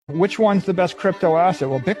Which one's the best crypto asset?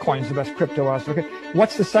 Well, Bitcoin's the best crypto asset. Okay.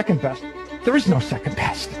 What's the second best? There is no second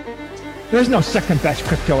best. There's no second best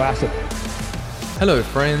crypto asset. Hello,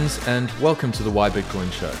 friends, and welcome to the Why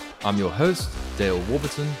Bitcoin Show. I'm your host, Dale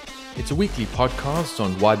Warburton. It's a weekly podcast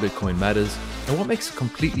on why Bitcoin matters and what makes it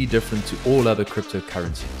completely different to all other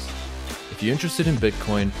cryptocurrencies. If you're interested in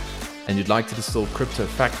Bitcoin and you'd like to distill crypto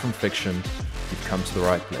fact from fiction, you've come to the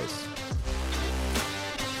right place.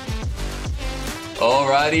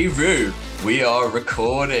 Alrighty, Roo, we are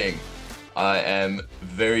recording. I am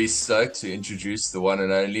very stoked to introduce the one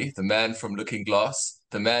and only, the man from Looking Glass,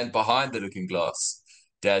 the man behind the Looking Glass,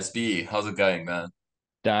 Daz B. How's it going, man?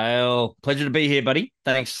 Dale, pleasure to be here, buddy.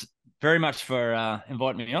 Thanks very much for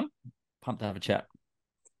inviting me on. Pumped to have a chat.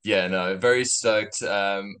 Yeah, no, very stoked. We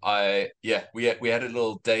had a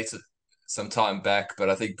little date some time back,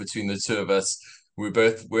 but I think between the two of us, we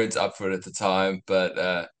both weren't up for it at the time.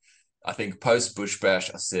 But I think post Bush Bash,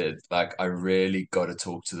 I said, like, I really got to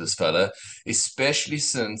talk to this fella, especially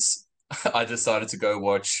since I decided to go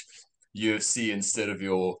watch UFC instead of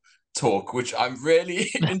your talk, which I'm really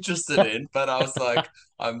interested in. But I was like,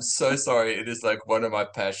 I'm so sorry. It is like one of my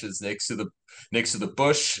passions next to the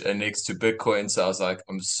Bush and next to Bitcoin. So I was like,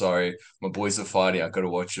 I'm sorry, my boys are fighting. I got to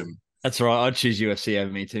watch them. That's all right. I'd choose UFC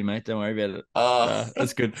over me too, mate. Don't worry about it. Uh,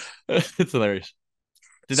 That's good. It's hilarious.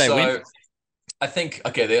 Did they so. win? I think,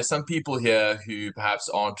 okay, there are some people here who perhaps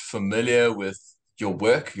aren't familiar with your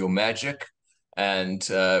work, your magic, and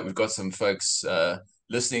we've got some folks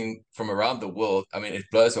listening from around the world. I mean, it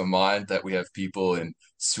blows my mind that we have people in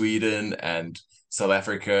Sweden and South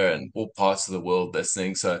Africa and all parts of the world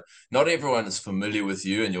listening. So not everyone is familiar with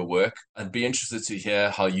you and your work. I'd be interested to hear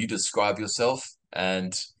how you describe yourself,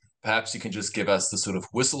 and perhaps you can just give us the sort of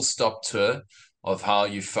whistle-stop tour of how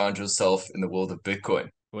you found yourself in the world of Bitcoin.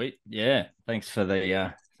 Sweet. Yeah. Thanks for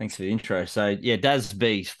the intro. So yeah, Daz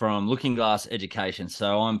B from Looking Glass Education.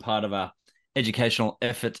 So I'm part of a educational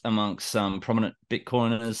effort amongst some prominent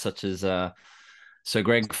Bitcoiners such as Sir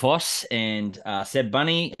Greg Foss and Seb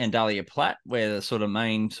Bunny and Dahlia Platt. We're the sort of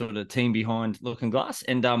main sort of team behind Looking Glass.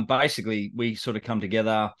 And basically we sort of come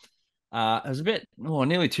together. It was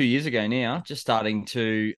nearly 2 years ago now, just starting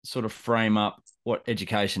to sort of frame up what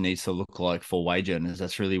education needs to look like for wage earners.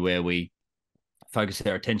 That's really where we focus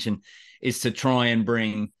our attention, is to try and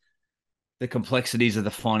bring the complexities of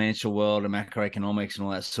the financial world and macroeconomics and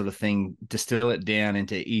all that sort of thing, distill it down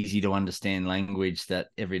into easy to understand language that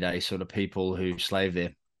everyday sort of people who slave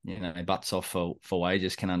their butts off for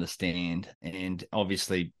wages can understand. And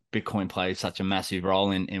obviously Bitcoin plays such a massive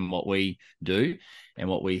role in what we do and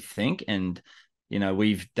what we think. And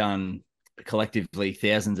we've done collectively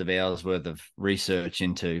thousands of hours worth of research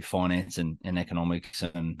into finance and economics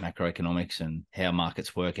and macroeconomics and how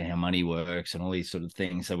markets work and how money works and all these sort of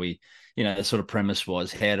things. So we, the sort of premise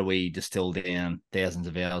was, how do we distill down thousands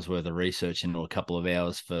of hours worth of research into a couple of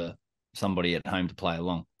hours for somebody at home to play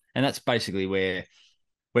along? And that's basically where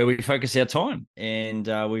we focus our time. And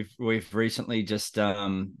we've recently just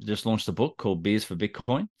launched a book called Beers for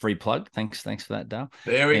Bitcoin. Free plug. Thanks for that, Dale.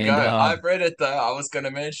 There we go. I've read it though. I was going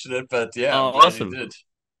to mention it, but yeah, I'm glad awesome. you did.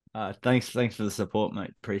 Thanks for the support,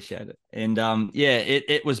 mate. Appreciate it. And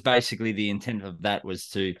it was basically, the intent of that was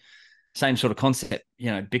to, same sort of concept.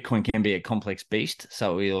 Bitcoin can be a complex beast.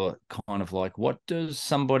 So we were kind of like, what does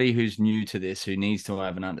somebody who's new to this, who needs to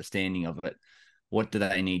have an understanding of it, what do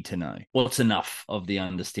they need to know? What's enough of the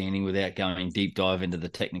understanding without going deep dive into the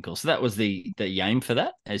technical? So that was the aim for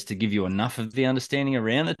that, is to give you enough of the understanding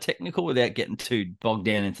around the technical without getting too bogged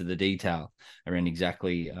down into the detail around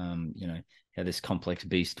exactly, how this complex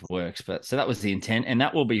beast works. But so that was the intent, and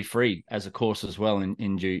that will be free as a course as well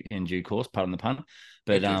in due course, pardon the pun.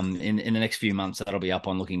 But in the next few months, that'll be up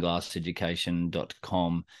on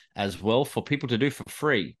lookingglasseducation.com as well for people to do for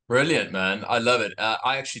free. Brilliant, man. I love it.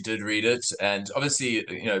 I actually did read it. And obviously,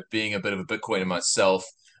 being a bit of a Bitcoiner myself,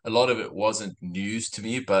 a lot of it wasn't news to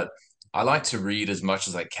me, but I like to read as much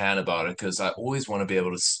as I can about it because I always want to be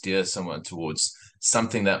able to steer someone towards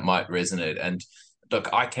something that might resonate. And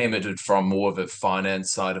look, I came at it from more of a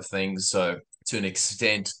finance side of things. So to an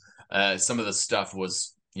extent, some of the stuff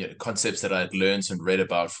was concepts that I had learned and read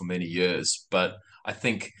about for many years. But I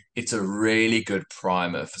think it's a really good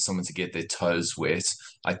primer for someone to get their toes wet.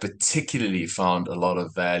 I particularly found a lot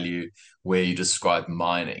of value where you described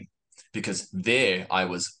mining, because there I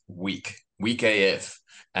was weak AF,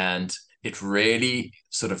 and it really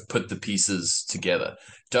sort of put the pieces together.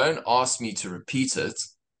 Don't ask me to repeat it,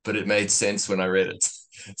 but it made sense when I read it.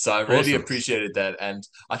 So I really appreciated that. And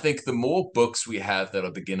I think the more books we have that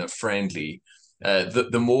are beginner friendly,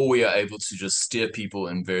 the more we are able to just steer people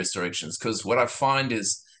in various directions. Because what I find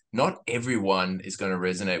is not everyone is going to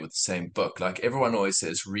resonate with the same book. Like everyone always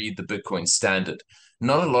says, read the Bitcoin Standard.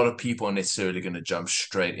 Not a lot of people are necessarily going to jump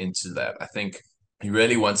straight into that. I think you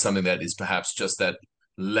really want something that is perhaps just that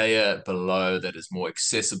layer below that is more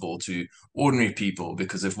accessible to ordinary people,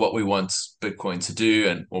 because if what we want Bitcoin to do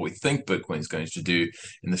and what we think Bitcoin is going to do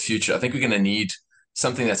in the future, I think we're going to need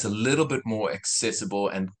something that's a little bit more accessible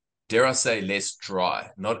and, dare I say, less dry.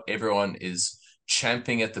 Not everyone is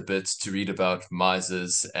champing at the bits to read about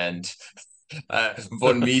Mises and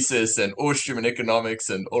von Mises and Austrian economics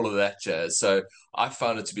and all of that jazz. So I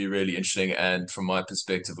found it to be really interesting, and from my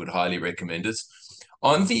perspective, would highly recommend it.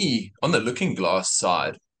 On the Looking Glass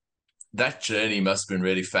side, that journey must have been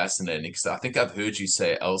really fascinating, because I think I've heard you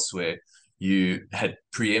say elsewhere you had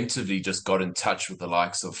preemptively just got in touch with the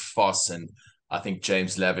likes of Foss and I think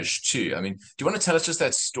James Lavish too. I mean, do you want to tell us just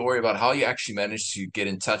that story about how you actually managed to get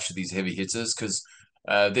in touch with these heavy hitters? Because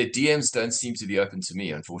their DMs don't seem to be open to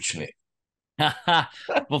me, unfortunately.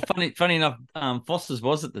 Well, funny enough, Foster's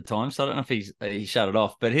was at the time, so I don't know if he shut it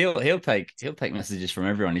off, but he'll take messages from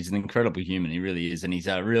everyone. He's an incredible human, he really is, and he's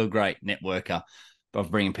a real great networker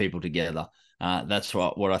of bringing people together. That's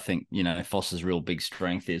what I think, Foster's real big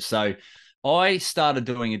strength is. So I started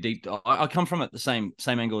doing a deep. I come from it the same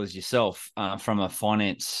angle as yourself, from a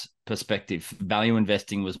finance perspective. Value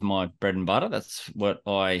investing was my bread and butter. That's what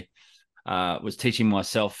I was teaching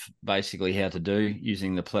myself basically how to do,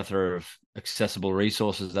 using the plethora of accessible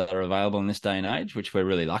resources that are available in this day and age, which we're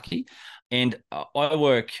really lucky. And I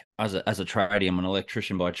work as a tradie. I'm an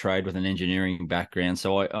electrician by trade with an engineering background.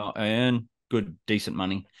 So I earn good, decent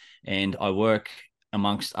money, and I work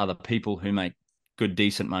amongst other people who make good,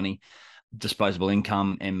 decent money, disposable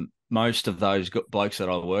income. And most of those blokes that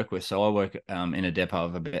I work with, so I work in a depot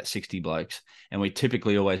of about 60 blokes, and we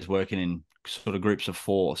typically always working in sort of groups of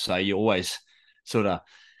 4. So you're always sort of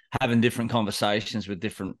having different conversations with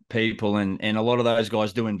different people, and a lot of those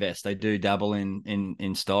guys do invest. They do dabble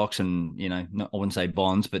in stocks, and I wouldn't say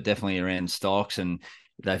bonds, but definitely around stocks, and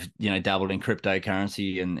they've dabbled in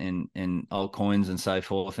cryptocurrency and altcoins and so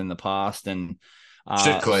forth in the past. And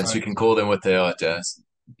shitcoins, so you can call them what they are, Jazz.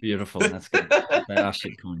 Beautiful, that's good. They are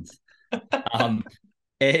shitcoins.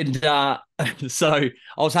 And so I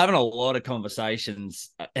was having a lot of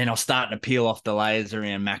conversations, and I was starting to peel off the layers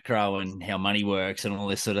around macro and how money works and all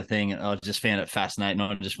this sort of thing. And I just found it fascinating.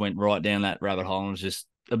 I just went right down that rabbit hole and was just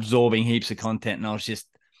absorbing heaps of content. And I was just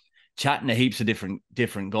chatting to heaps of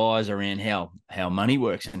different guys around how money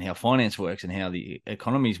works and how finance works and how the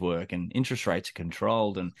economies work and interest rates are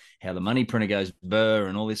controlled and how the money printer goes burr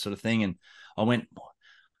and all this sort of thing. And I went,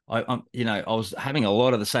 I was having a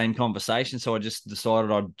lot of the same conversations, so I just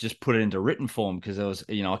decided I'd just put it into written form, because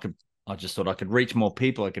I just thought I could reach more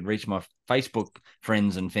people. I could reach my Facebook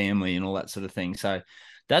friends and family and all that sort of thing. So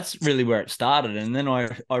that's really where it started. And then I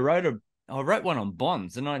wrote one on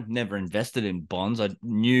bonds, and I'd never invested in bonds. I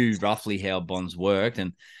knew roughly how bonds worked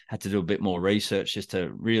and had to do a bit more research just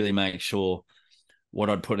to really make sure what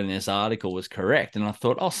I'd put in this article was correct. And I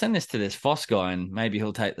thought, I'll send this to this Foss guy and maybe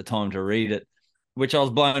he'll take the time to read it, which I was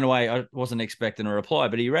blown away. I wasn't expecting a reply,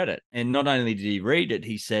 but he read it. And not only did he read it,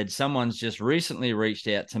 he said, someone's just recently reached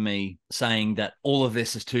out to me saying that all of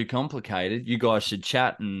this is too complicated. You guys should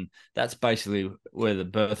chat. And that's basically where the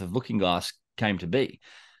birth of Looking Glass came to be.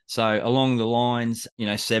 So along the lines,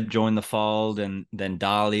 Seb joined the fold, and then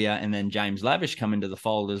Dahlia, and then James Lavish come into the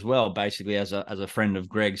fold as well, basically as a friend of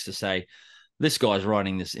Greg's, to say, this guy's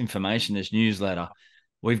writing this information, this newsletter.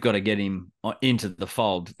 We've got to get him into the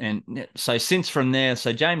fold. And so since from there,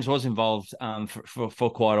 so James was involved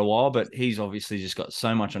for quite a while, but he's obviously just got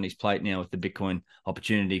so much on his plate now with the Bitcoin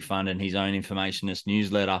Opportunity Fund and his own informationist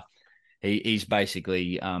newsletter. He's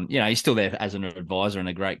basically, he's still there as an advisor and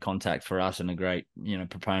a great contact for us and a great,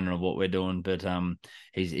 proponent of what we're doing. But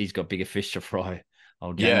he's got bigger fish to fry.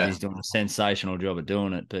 Old James, he's doing a sensational job at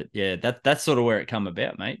doing it. But yeah, that's sort of where it come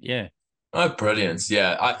about, mate. Yeah. Oh, brilliant.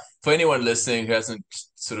 Yeah. For anyone listening who hasn't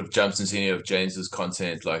sort of jumped into any of James's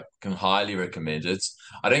content, can highly recommend it.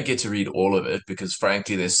 I don't get to read all of it because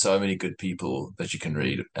frankly, there's so many good people that you can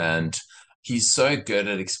read. And he's so good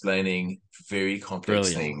at explaining very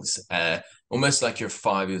complex things, almost like you're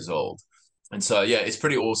 5 years old. And so, yeah, it's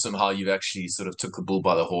pretty awesome how you've actually sort of took the bull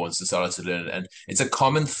by the horns and started to learn it. And it's a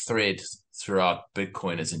common thread throughout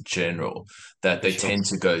Bitcoiners in general that they tend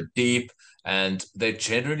to go deep, and they're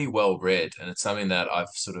generally well read. And it's something that I've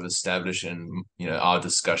sort of established in, our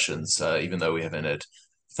discussions, even though we haven't had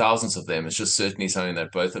thousands of them. It's just certainly something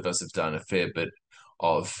that both of us have done a fair bit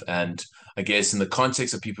of. And I guess in the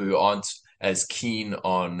context of people who aren't as keen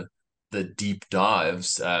on the deep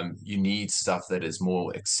dives, you need stuff that is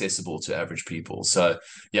more accessible to average people. So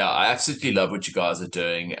yeah, I absolutely love what you guys are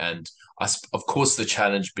doing. And of course, the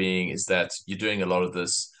challenge being is that you're doing a lot of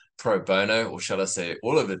this pro bono, or shall I say,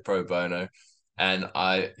 all of it pro bono. And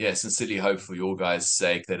I, yeah, sincerely hope for your guys'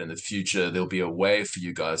 sake that in the future there'll be a way for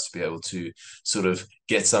you guys to be able to sort of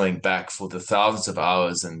get something back for the thousands of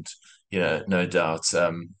hours and, no doubt,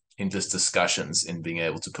 endless discussions in being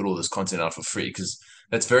able to put all this content out for free. Because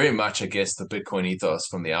that's very much, I guess, the Bitcoin ethos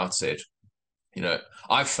from the outset.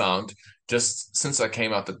 I've found just since I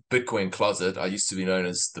came out the Bitcoin closet, I used to be known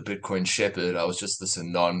as the Bitcoin shepherd. I was just this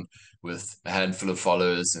anon with a handful of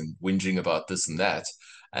followers and whinging about this and that.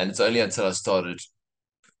 And it's only until I started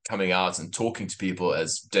coming out and talking to people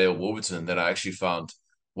as Dale Warburton that I actually found,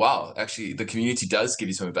 wow, actually the community does give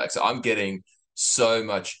you something back. So I'm getting so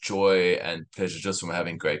much joy and pleasure just from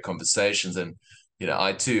having great conversations. And,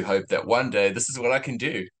 I too hope that one day this is what I can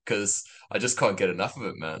do, because I just can't get enough of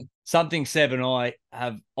it, man. Something Seb and I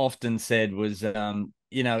have often said was,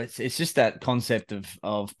 it's just that concept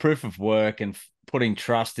of proof of work and putting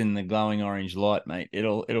trust in the glowing orange light, mate.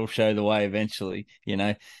 It'll show the way eventually,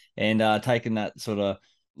 and taking that sort of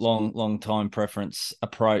long time preference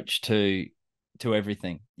approach to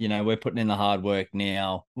everything. We're putting in the hard work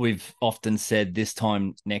now. We've often said this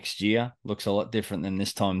time next year looks a lot different than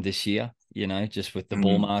this time this year, just with the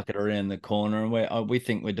bull market around the corner. And we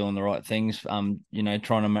think we're doing the right things, trying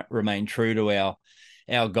to remain true to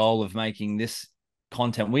our goal of making this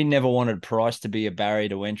content. We never wanted price to be a barrier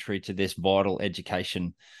to entry to this vital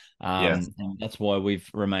education. And that's why we've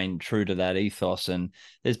remained true to that ethos. And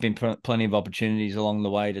there's been plenty of opportunities along the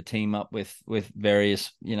way to team up with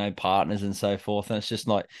various, partners and so forth. And it's just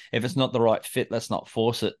like, if it's not the right fit, let's not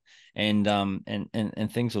force it. And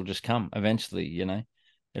things will just come eventually,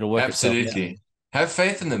 it'll work. Absolutely. Have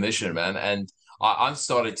faith in the mission, man. And I'm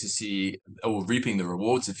starting to see, or reaping the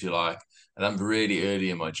rewards, if you like. And I'm really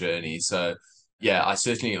early in my journey. So yeah, I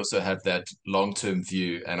certainly also have that long-term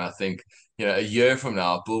view. And I think, a year from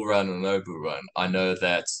now, bull run or no bull run, I know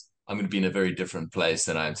that I'm going to be in a very different place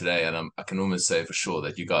than I am today. And I can almost say for sure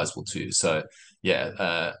that you guys will too. So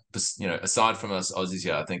yeah, aside from us Aussies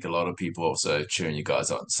here, I think a lot of people also cheering you guys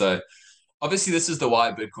on. So obviously this is the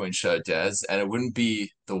Why Bitcoin show, Daz, and it wouldn't be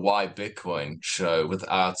the Why Bitcoin show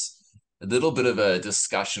without a little bit of a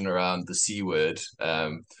discussion around the C word,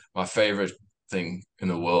 my favorite thing in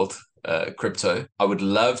the world, crypto. I would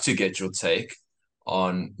love to get your take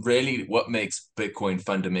on really what makes Bitcoin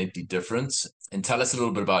fundamentally different, and tell us a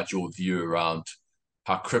little bit about your view around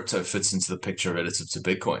how crypto fits into the picture relative to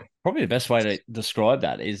Bitcoin. Probably the best way to describe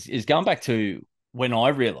that is going back to when I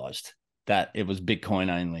realized that it was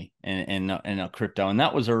Bitcoin only and not crypto. And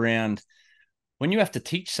that was around when you have to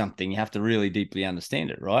teach something, you have to really deeply understand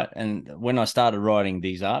it, right? And when I started writing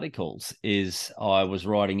these articles, I was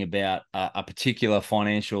writing about a particular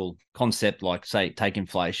financial concept, like say, take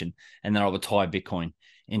inflation, and then I would tie Bitcoin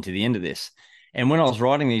into the end of this. And when I was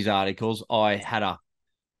writing these articles, I had a,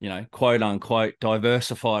 quote unquote,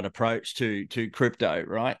 diversified approach to crypto,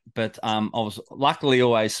 right? But I was luckily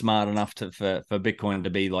always smart enough for Bitcoin to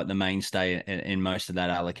be like the mainstay in most of that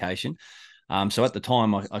allocation. So at the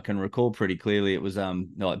time, I can recall pretty clearly it was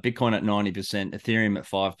like Bitcoin at 90%, Ethereum at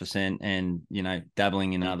 5%, and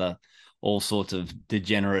dabbling in other all sorts of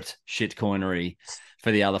degenerate shitcoinery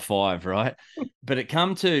for the other 5, right? But it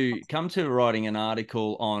come to writing an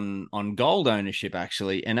article on gold ownership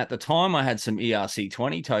actually, and at the time I had some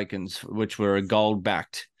ERC20 tokens, which were a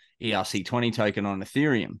gold-backed ERC20 token on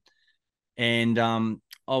Ethereum, and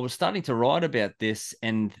I was starting to write about this,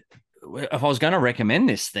 and if I was going to recommend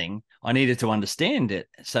this thing, I needed to understand it.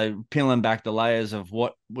 So peeling back the layers of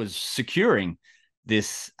what was securing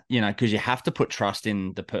this, because you have to put trust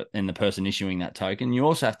in the person issuing that token. You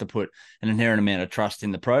also have to put an inherent amount of trust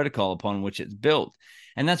in the protocol upon which it's built.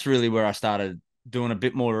 And that's really where I started doing a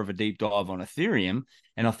bit more of a deep dive on Ethereum.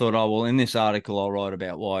 And I thought, oh, well, in this article, I'll write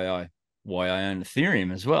about why I own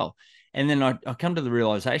Ethereum as well. And then I come to the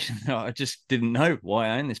realization that I just didn't know why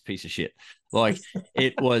I own this piece of shit. Like,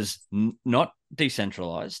 it was not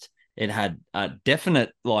decentralized. It had a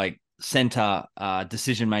definite center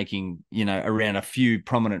decision-making, around a few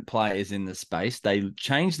prominent players in the space. They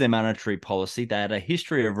changed their monetary policy. They had a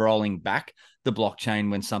history of rolling back the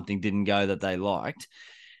blockchain when something didn't go that they liked.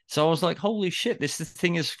 So I was like, holy shit, this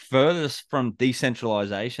thing is furthest from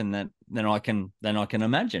decentralization than I can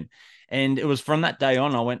imagine. And it was from that day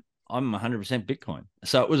on, I went, I'm 100% Bitcoin.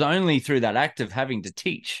 So it was only through that act of having to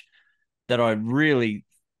teach that I really,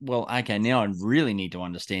 now I really need to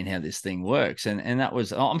understand how this thing works. And that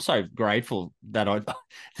was, I'm so grateful that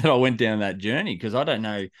I went down that journey, because I don't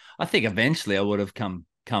know, I think eventually I would have come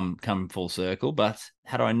come full circle. But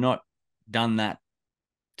had I not done that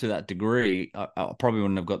to that degree, I probably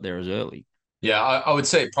wouldn't have got there as early. Yeah, I would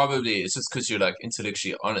say probably it's just because you're like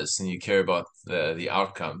intellectually honest and you care about the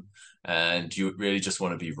outcome and you really just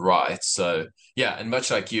want to be right. So yeah, and much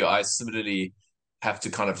like you, I similarly have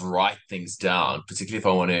to kind of write things down, particularly if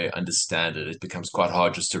I want to understand it. It becomes quite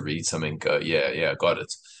hard just to read something and go, yeah, got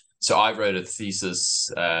it. So I wrote a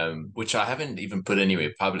thesis, which I haven't even put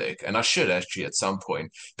anywhere public, and I should actually at some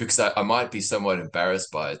point because I might be somewhat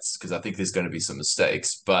embarrassed by it because I think there's going to be some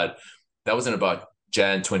mistakes. But that wasn't about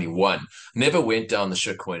Jan 21. Never went down the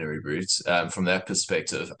shitcoinery route from that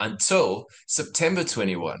perspective until September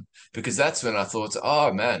 21, because that's when I thought,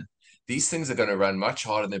 oh man, these things are going to run much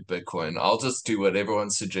harder than Bitcoin. I'll just do what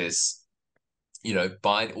everyone suggests,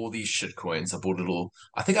 buy all these shit coins.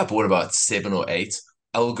 I think I bought about 7 or 8,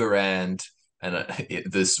 Algorand and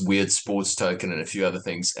this weird sports token and a few other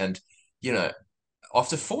things. And,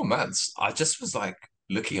 after 4 months, I just was like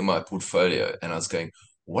looking at my portfolio and I was going,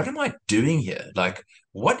 what am I doing here? Like,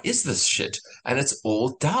 what is this shit? And it's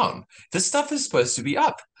all down. This stuff is supposed to be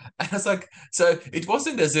up. And I was like, so it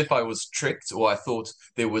wasn't as if I was tricked or I thought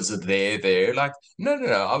there was a there. Like, no.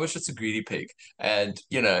 I was just a greedy pig. And,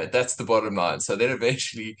 that's the bottom line. So then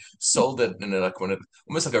eventually sold it in like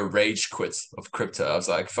almost like a rage quit of crypto. I was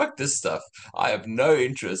like, fuck this stuff. I have no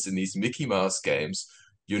interest in these Mickey Mouse games.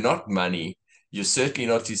 You're not money. You're certainly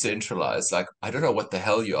not decentralized. Like, I don't know what the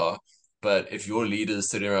hell you are. But if your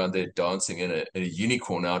leader's sitting around there dancing in a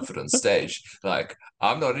unicorn outfit on stage, like,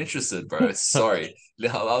 I'm not interested, bro. Sorry.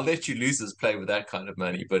 I'll let you losers play with that kind of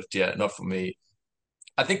money. But yeah, not for me.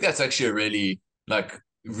 I think that's actually a really like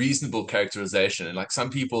reasonable characterization. And like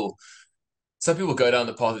some people go down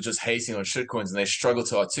the path of just hating on shitcoins and they struggle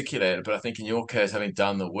to articulate it. But I think in your case, having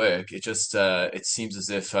done the work, it just it seems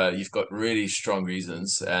as if you've got really strong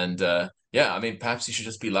reasons. And yeah, I mean, perhaps you should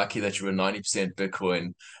just be lucky that you were 90%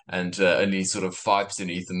 Bitcoin and only sort of 5%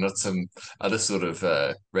 ETH and not some other sort of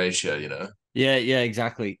ratio. Yeah,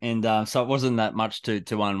 exactly. And so it wasn't that much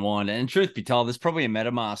to unwind. And truth be told, there's probably a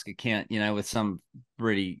MetaMask account, with some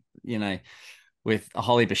pretty, with a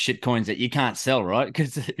whole heap of shit coins that you can't sell, right?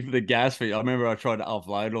 Because the gas fee, I remember I tried to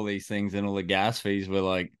offload all these things and all the gas fees were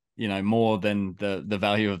like, more than the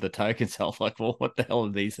value of the token. So I was like, well, what the hell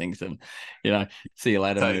are these things? And, see you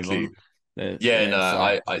later. Totally. Move on. Yeah, no,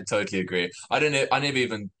 I totally agree. I never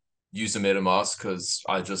even use a MetaMask because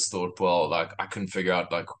I just thought, well, like I couldn't figure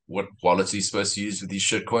out like what wallet you're supposed to use with these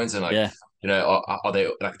shit coins and like, Yeah. Are they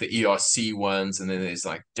like the ERC ones and then there's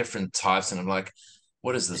like different types and I'm like,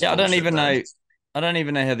 what is this? Yeah, I don't bullshit, even man? know. I don't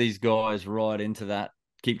even know how these guys ride into that,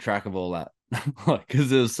 keep track of all that. Because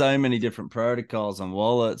there's so many different protocols and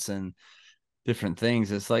wallets and different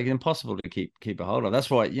things. It's like impossible to keep a hold of. That's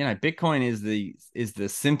why, Bitcoin is the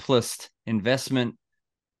simplest investment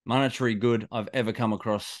monetary good I've ever come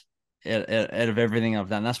across out of everything I've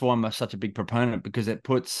done. That's why I'm such a big proponent, because it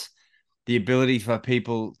puts the ability for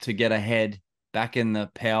people to get ahead back in the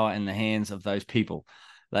power in the hands of those people.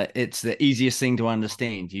 Like, it's the easiest thing to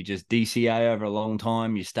understand. You just DCA over a long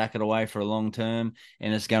time, you stack it away for a long term,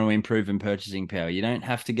 and it's going to improve in purchasing power. You don't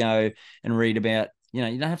have to go and read about, you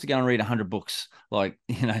don't have to go and read 100 books like,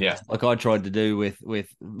 like I tried to do with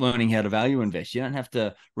learning how to value invest. You don't have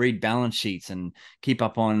to read balance sheets and keep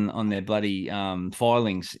up on their bloody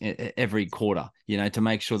filings every quarter, to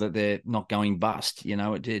make sure that they're not going bust.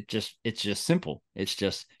 It's just simple. It's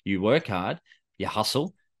just you work hard, you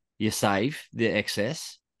hustle, you save the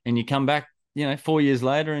excess, and you come back, 4 years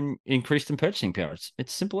later and increased in purchasing power.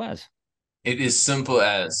 It's simple as. It is simple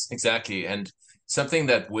as, exactly. And something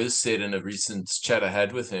that Wiz said in a recent chat I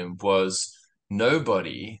had with him was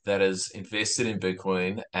nobody that has invested in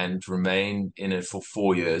Bitcoin and remained in it for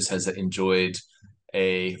 4 years has enjoyed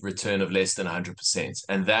a return of less than 100%.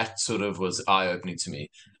 And that sort of was eye-opening to me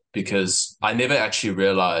because I never actually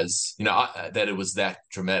realized, that it was that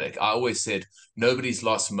dramatic. I always said nobody's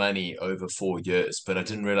lost money over 4 years, but I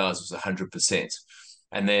didn't realize it was 100%.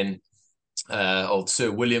 And then old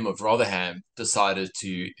Sir William of Rotherham decided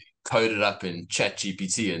to code it up in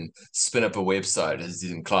ChatGPT and spin up a website as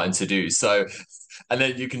he's inclined to do. So, and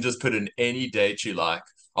then you can just put in any date you like.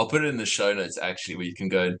 I'll put it in the show notes actually, where you can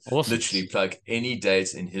go and literally plug any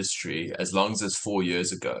date in history as long as it's 4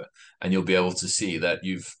 years ago, and you'll be able to see that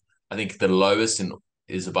I think the lowest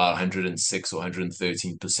is about 106 or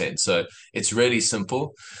 113%. So it's really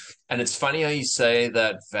simple. And it's funny how you say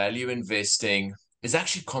that value investing is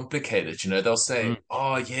actually complicated. They'll say,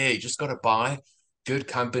 oh yeah, you just got to buy good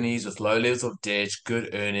companies with low levels of debt,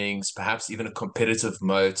 good earnings, perhaps even a competitive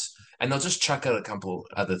moat, and they'll just chuck out a couple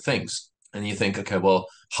other things. And you think, okay, well,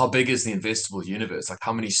 how big is the investable universe? Like,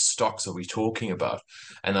 how many stocks are we talking about?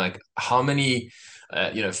 And like, how many,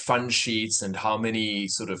 fund sheets and how many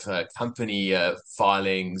sort of company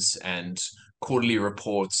filings and quarterly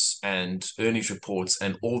reports and earnings reports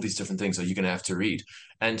and all these different things are you going to have to read?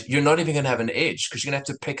 And you're not even going to have an edge because you're going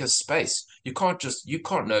to have to pick a space. You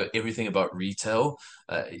can't know everything about retail,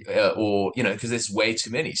 or because there's way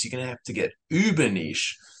too many. So you're going to have to get uber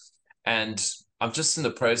niche. And I'm just in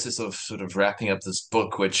the process of sort of wrapping up this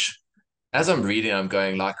book, which as I'm reading, I'm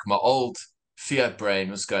going like my old fiat brain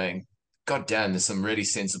was going, God damn, there's some really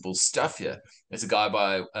sensible stuff here. There's a guy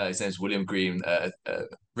by his name's William Green,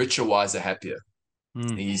 Richer, Wiser, Happier.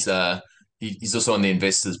 Mm. He's also on the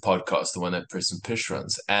Investors podcast, the one that Preston Pish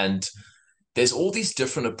runs, and there's all these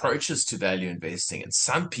different approaches to value investing, and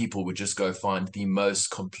some people would just go find the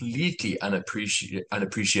most completely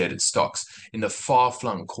unappreciated stocks in the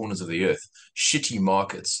far-flung corners of the earth, shitty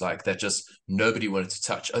markets like that just nobody wanted to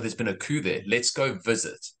touch. Oh, there's been a coup there. Let's go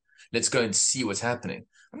visit. Let's go and see what's happening.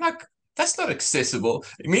 I'm like, that's not accessible.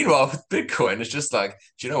 Meanwhile, with Bitcoin, it's just like,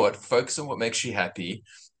 do you know what? Focus on what makes you happy,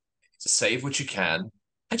 save what you can,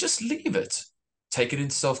 and just leave it. Take it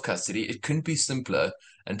into self-custody. It couldn't be simpler.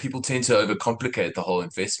 And people tend to overcomplicate the whole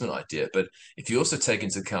investment idea. But if you also take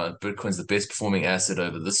into account Bitcoin's the best performing asset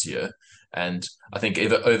over this year, and I think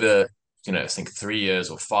over I think 3 years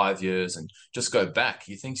or 5 years, and just go back,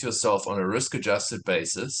 you think to yourself on a risk adjusted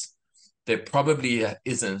basis, there probably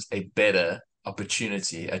isn't a better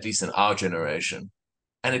opportunity, at least in our generation.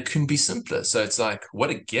 And it couldn't be simpler. So it's like,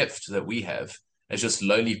 what a gift that we have as just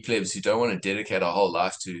lowly plebs who don't want to dedicate our whole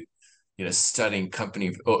life to studying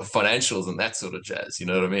company or financials and that sort of jazz. You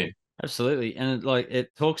know what I mean? Absolutely. And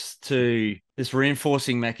it talks to this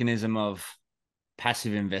reinforcing mechanism of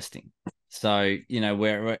passive investing. So,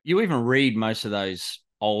 where you even read most of those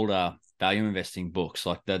older value investing books,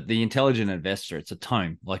 like the Intelligent Investor, it's a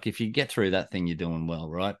tome. Like if you get through that thing, you're doing well,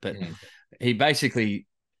 right? But he basically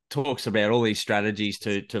talks about all these strategies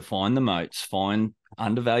to find the moats, find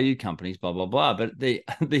undervalued companies, blah, blah, blah. But the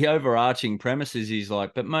overarching premise is he's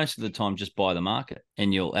like, but most of the time just buy the market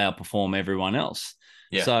and you'll outperform everyone else.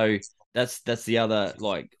 Yeah. So that's the other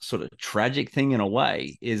sort of tragic thing in a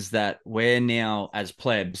way, is that we're now as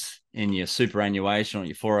plebs in your superannuation or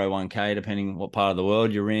your 401k, depending on what part of the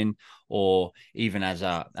world you're in, or even as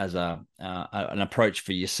an approach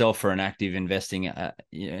for yourself for an active investing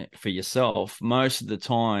for yourself. Most of the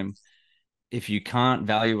time, if you can't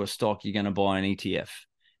value a stock, you're going to buy an ETF,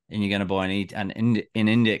 and you're going to buy an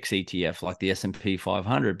index ETF like the S&P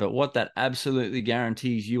 500. But what that absolutely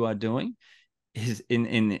guarantees you are doing is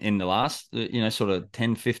in the last sort of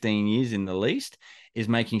 10, 15 years in the least, is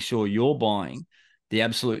making sure you're buying the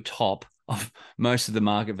absolute top of most of the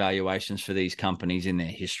market valuations for these companies in their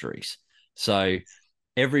histories. So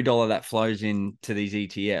every dollar that flows into these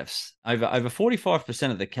ETFs, over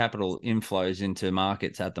 45% of the capital inflows into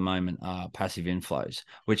markets at the moment are passive inflows,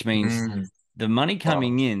 which means the money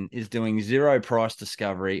coming in is doing zero price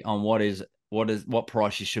discovery on what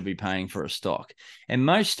price you should be paying for a stock. And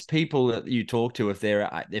most people that you talk to, if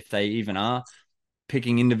they even are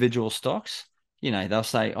picking individual stocks, they'll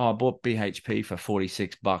say, oh, I bought BHP for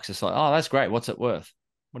 $46. It's like, oh, that's great. What's it worth?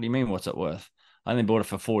 What do you mean, what's it worth? I only bought it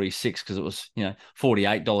for 46 because it was,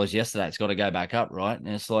 $48 yesterday. It's got to go back up, right? And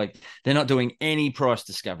it's like, they're not doing any price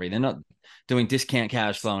discovery. They're not doing discount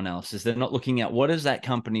cash flow analysis. They're not looking at what is that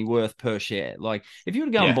company worth per share. Like if you were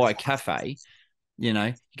to go and buy a cafe, you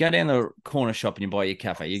go down the corner shop and you buy your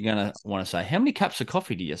cafe, you're going to want to say, how many cups of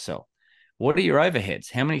coffee do you sell? What are your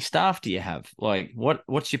overheads? How many staff do you have? Like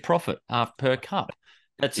what's your profit per cup?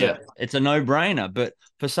 It's a no-brainer. But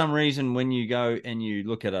for some reason, when you go and you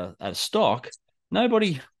look at a stock,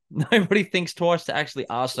 nobody thinks twice to actually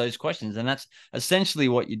ask those questions. And that's essentially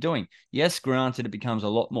what you're doing. Yes, granted, it becomes a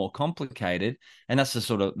lot more complicated. And that's the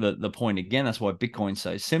sort of the point again. That's why Bitcoin's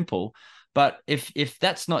so simple. But if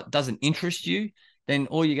that's doesn't interest you, then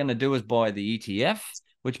all you're going to do is buy the ETF,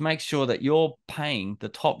 which makes sure that you're paying the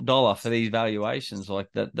top dollar for these valuations, like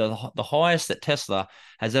the highest that Tesla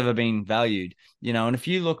has ever been valued. And if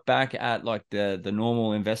you look back at like the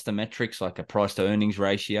normal investor metrics, like a price to earnings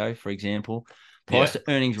ratio, for example, price to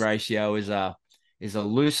earnings ratio is a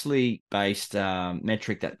loosely based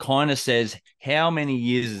metric that kind of says how many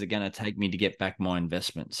years is it going to take me to get back my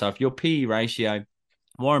investment. So if your PE ratio,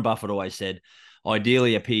 Warren Buffett always said,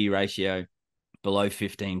 ideally a PE ratio below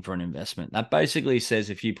 15 for an investment. That basically says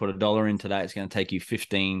if you put $1 in today, it's going to take you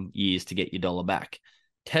 15 years to get your dollar back.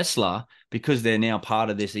 Tesla, because they're now part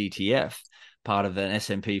of this ETF, part of an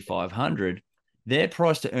S&P 500, their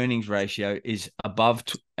price to earnings ratio is above.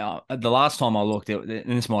 The last time I looked, and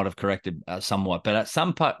this might have corrected somewhat, but at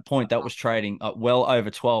some point that was trading at well over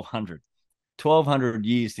 1,200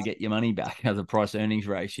 years to get your money back as a price earnings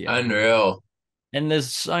ratio. Unreal. And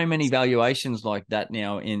there's so many valuations like that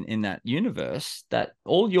now in that universe that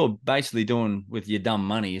all you're basically doing with your dumb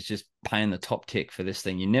money is just paying the top tick for this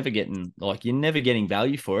thing. You're never getting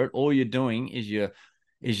value for it. All you're doing is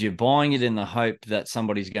you're buying it in the hope that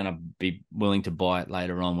somebody's going to be willing to buy it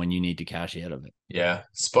later on when you need to cash out of it. Yeah,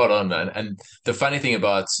 spot on, man. And the funny thing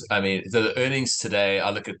about, I mean, the earnings today, I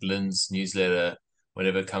look at Lynn's newsletter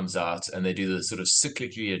whenever it comes out, and they do the sort of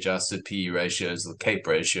cyclically adjusted PE ratios, the CAPE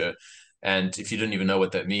ratio. And if you didn't even know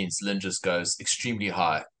what that means, Lynn just goes extremely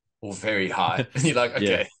high or very high. And you're like,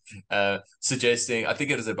 okay, suggesting, I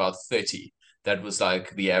think it is about 30. That was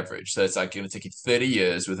like the average. So it's like going to take you 30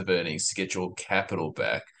 years worth of earnings to get your capital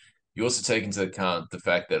back. You also take into account the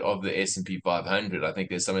fact that of the S&P 500, I think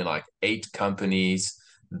there's something like 8 companies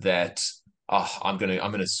that I'm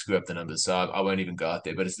gonna screw up the numbers, so I won't even go out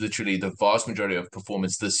there. But it's literally the vast majority of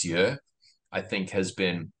performance this year, I think, has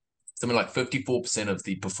been something like 54% of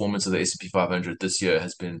the performance of the S&P 500 this year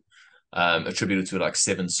has been attributed to like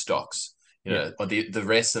 7 stocks. You know, the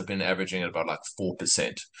rest have been averaging at about like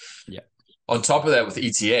 4%. Yeah. On top of that, with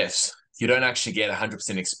ETFs, you don't actually get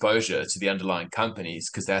 100% exposure to the underlying companies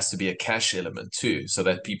because there has to be a cash element too, so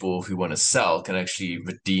that people who want to sell can actually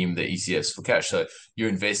redeem the ETFs for cash. So you're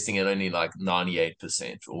investing in only like 98%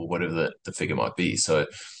 or whatever the figure might be. So,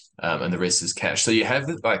 and the rest is cash. So you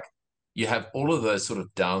have all of those sort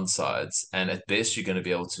of downsides, and at best you're going to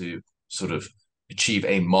be able to sort of achieve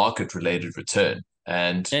a market related return.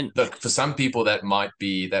 And look, for some people that might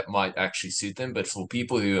actually suit them, but for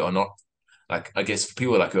people who are not, like, I guess for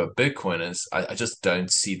people like who are Bitcoiners, I just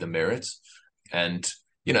don't see the merit. And,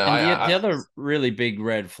 you know, the other really big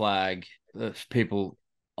red flag that people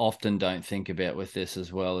often don't think about with this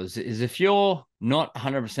as well is if you're not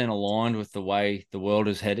 100% aligned with the way the world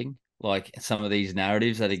is heading, like some of these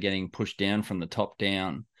narratives that are getting pushed down from the top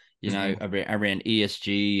down, you know, around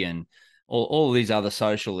ESG and all these other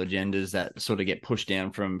social agendas that sort of get pushed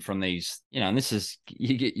down from these, you know, and this is,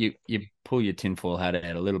 you pull your tinfoil hat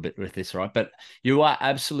out a little bit with this, right? But you are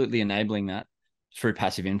absolutely enabling that through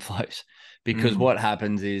passive inflows, because what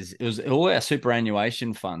happens is it was all our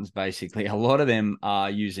superannuation funds, basically, a lot of them are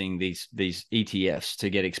using these ETFs to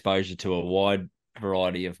get exposure to a wide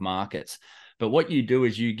variety of markets. But what you do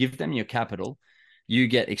is you give them your capital, you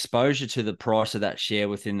get exposure to the price of that share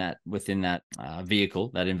within that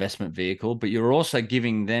vehicle, that investment vehicle, but you're also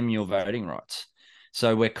giving them your voting rights.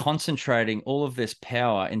 So we're concentrating all of this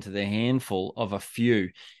power into the handful of a few.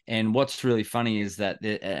 And what's really funny is that,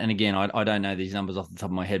 and again, I don't know these numbers off the top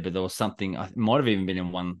of my head, but there was something, it might have even been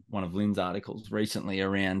in one of Lynn's articles recently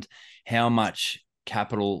around how much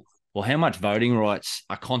capital, or how much voting rights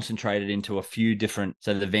are concentrated into a few different,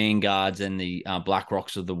 so the Vanguards and the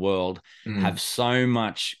BlackRocks of the world have so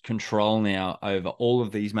much control now over all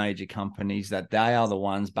of these major companies that they are the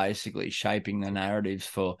ones basically shaping the narratives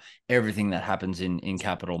for everything that happens in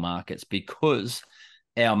capital markets, because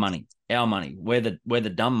our money, we're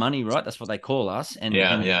the dumb money, right? That's what they call us. And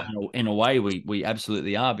in a way we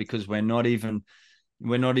absolutely are, because we're not even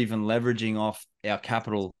leveraging off our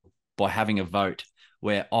capital by having a vote.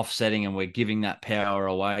 We're offsetting and we're giving that power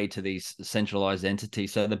away to these centralized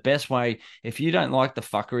entities. So the best way, if you don't like the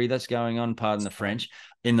fuckery that's going on, pardon the French,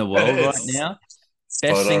 in the world right now,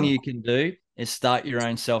 best thing you can do is start your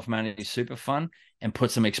own self-managed super fund and put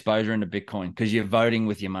some exposure into Bitcoin, because you're voting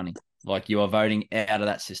with your money. Like, you are voting out of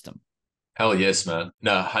that system. Hell yes, man.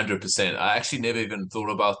 No, 100%. I actually never even thought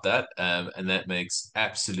about that. And that makes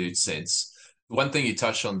absolute sense. One thing you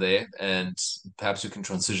touched on there, and perhaps we can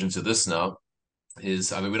transition to this now,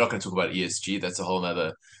 is, I mean, we're not going to talk about ESG. That's a whole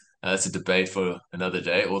nother, that's a debate for another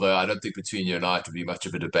day. Although I don't think between you and I it would be much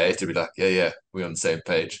of a debate. It'd be like, yeah, we're on the same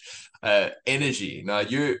page. Energy. Now,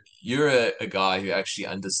 you're a guy who actually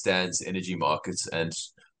understands energy markets, and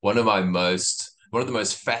one of the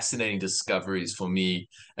most fascinating discoveries for me,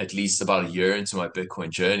 at least about a year into my Bitcoin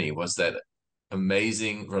journey, was that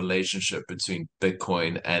amazing relationship between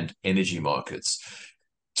Bitcoin and energy markets.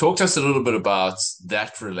 Talk to us a little bit about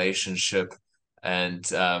that relationship, and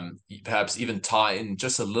perhaps even tie in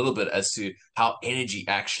just a little bit as to how energy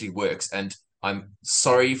actually works. And I'm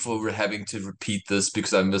sorry for having to repeat this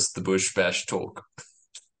because I missed the Bush Bash talk.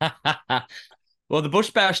 Well, the Bush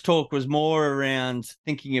Bash talk was more around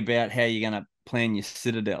thinking about how you're going to plan your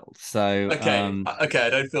citadel. So okay, I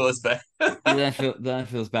don't feel as bad. don't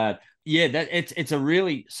feel as bad. Yeah, it's a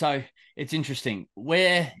really, so it's interesting.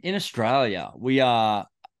 We're in Australia. We are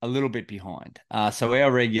a little bit behind. So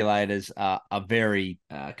our regulators are very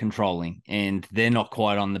controlling, and they're not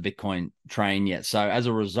quite on the Bitcoin train yet. So as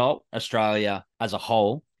a result, Australia as a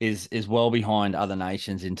whole is well behind other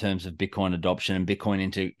nations in terms of Bitcoin adoption and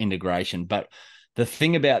Bitcoin integration. But the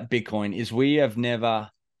thing about Bitcoin is we have never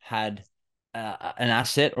had an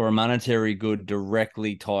asset or a monetary good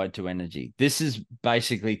directly tied to energy. This is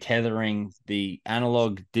basically tethering the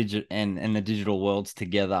analog digit and the digital worlds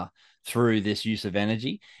together through this use of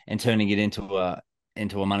energy and turning it into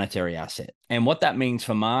a monetary asset. And what that means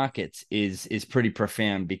for markets is pretty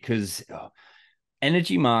profound, because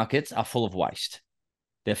energy markets are full of waste.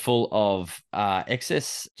 They're full of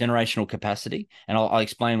excess generational capacity, and I'll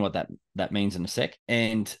explain what that means in a sec.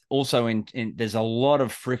 And also, there's a lot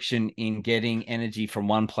of friction in getting energy from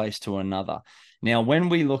one place to another. Now, when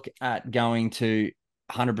we look at going to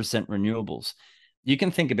 100% renewables, you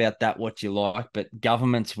can think about that what you like, but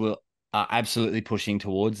governments are absolutely pushing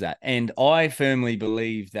towards that. And I firmly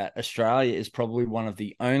believe that Australia is probably one of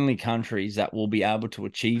the only countries that will be able to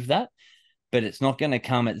achieve that, but it's not going to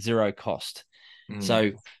come at zero cost.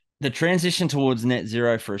 So the transition towards net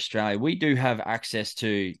zero for Australia, we do have access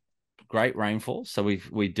to great rainfall. So we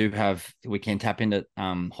can tap into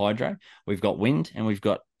hydro. We've got wind, and we've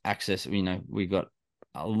got access. We've got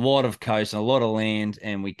a lot of coast and a lot of land,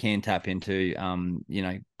 and we can tap into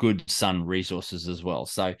good sun resources as well.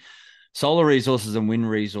 So solar resources and wind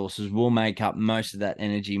resources will make up most of that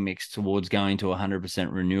energy mix towards going to 100%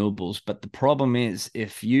 renewables. But the problem is,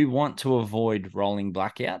 if you want to avoid rolling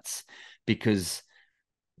blackouts, because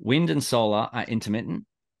wind and solar are intermittent,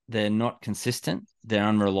 they're not consistent, they're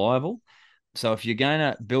unreliable. So if you're going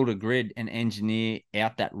to build a grid and engineer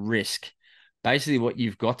out that risk, basically what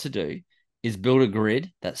you've got to do is build a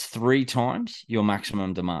grid that's 3 times your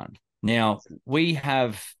maximum demand. Now, we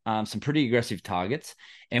have some pretty aggressive targets,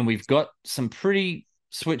 and we've got some pretty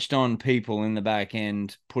switched on people in the back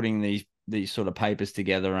end putting these sort of papers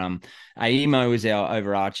together. AEMO is our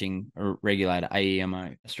overarching regulator,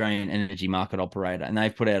 AEMO, Australian Energy Market Operator, and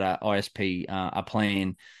they've put out a ISP, a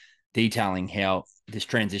plan detailing how this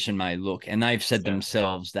transition may look. And they've said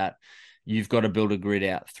themselves that you've got to build a grid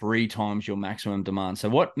out 3 times your maximum demand. So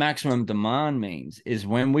what maximum demand means is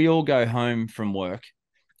when we all go home from work,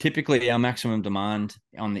 typically our maximum demand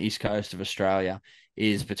on the east coast of Australia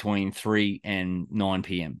is between 3 and 9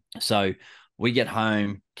 p.m. So we get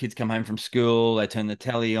home, kids come home from school, they turn the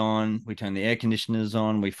telly on, we turn the air conditioners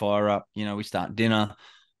on, we fire up, we start dinner.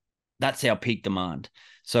 That's our peak demand.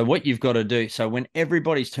 So what you've got to do, so when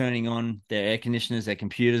everybody's turning on their air conditioners, their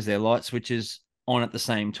computers, their light switches on at the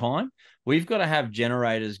same time, we've got to have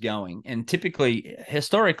generators going. And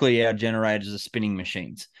historically, our generators are spinning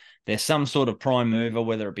machines. There's some sort of prime mover,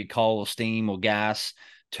 whether it be coal or steam or gas,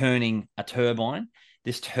 turning a turbine.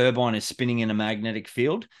 This turbine is spinning in a magnetic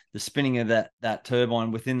field. The spinning of that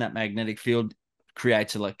turbine within that magnetic field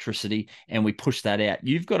creates electricity, and we push that out.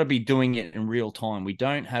 You've got to be doing it in real time. We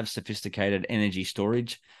don't have sophisticated energy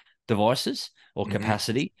storage devices or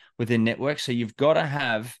capacity within networks. So you've got to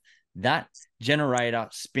have that generator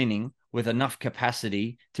spinning with enough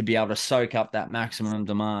capacity to be able to soak up that maximum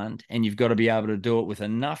demand. And you've got to be able to do it with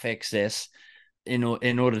enough excess in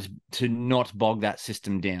order to not bog that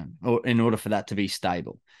system down, or in order for that to be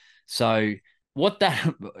stable. So what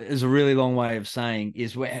that is a really long way of saying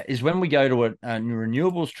is when we go to a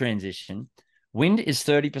renewables transition, wind is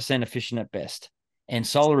 30% efficient at best, and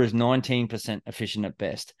solar is 19% efficient at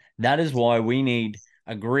best. That is why we need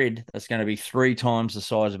a grid that's going to be 3 times the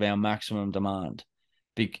size of our maximum demand.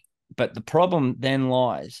 But the problem then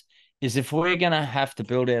lies is if we're going to have to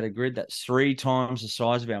build out a grid that's 3 times the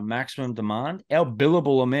size of our maximum demand, our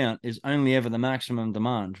billable amount is only ever the maximum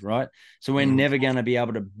demand, right? So we're never going to be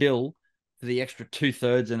able to bill for the extra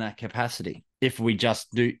 2/3 in that capacity if we just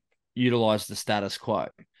do utilize the status quo.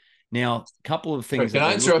 Now, a couple of things. Can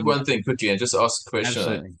I interrupt one thing quickly and just ask a question?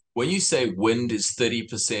 Absolutely. When you say wind is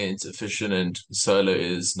 30% efficient and solar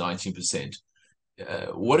is 19%,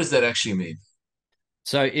 what does that actually mean?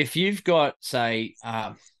 So if you've got, say,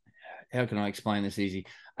 how can I explain this easy?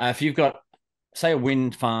 If you've got, say, a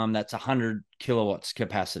wind farm that's 100 kilowatts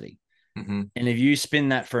capacity, and if you spin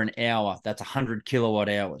that for an hour, that's 100 kilowatt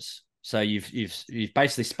hours. So you've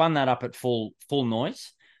basically spun that up at full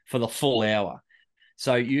noise for the full hour.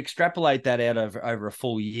 So you extrapolate that out over a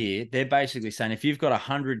full year. They're basically saying if you've got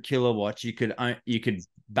 100 kilowatts, you could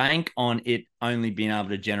bank on it only being able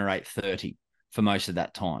to generate 30 for most of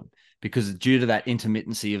that time, because due to that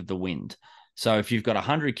intermittency of the wind. So if you've got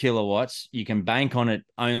 100 kilowatts, you can bank on it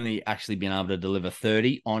only actually being able to deliver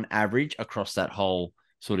 30 on average across that whole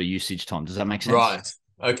sort of usage time. Does that make sense? Right.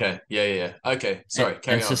 Okay. Yeah, yeah, yeah. Okay. Sorry, And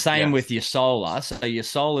carry it's the on. same Yeah. with your solar. So your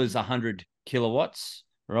solar is 100 kilowatts,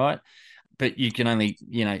 right? But you can only,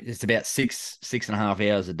 it's about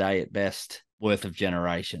 6.5 hours a day at best worth of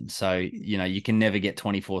generation. So, you can never get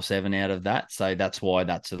 24/7 out of that. So that's why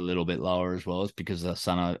that's a little bit lower as well, is because the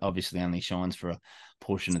sun obviously only shines for a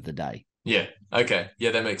portion of the day. Yeah. Okay.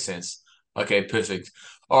 Yeah, that makes sense. Okay, perfect.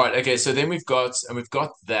 All right. Okay, so then we've got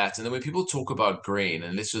that, and then when people talk about green,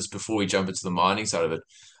 and let's just before we jump into the mining side of it,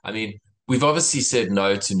 I mean, we've obviously said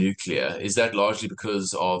no to nuclear. Is that largely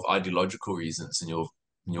because of ideological reasons in your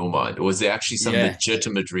mind, or is there actually some Yeah.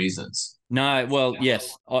 legitimate reasons? No, well,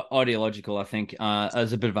 yes, ideological. I think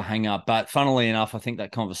as a bit of a hang up, but funnily enough, I think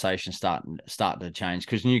that conversation starting to change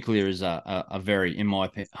because nuclear is a very, in my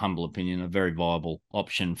humble opinion, a very viable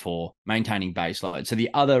option for maintaining baseload. So the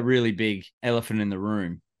other really big elephant in the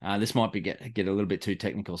room. This might be get a little bit too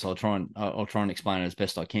technical, so I'll try and explain it as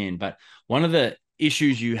best I can. But one of the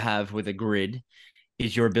issues you have with a grid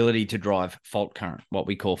is your ability to drive fault current, what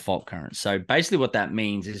we call fault current. So basically what that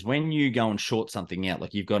means is when you go and short something out,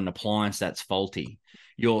 like you've got an appliance that's faulty,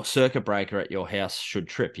 your circuit breaker at your house should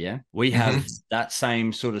trip. Yeah. We have that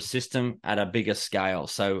same sort of system at a bigger scale.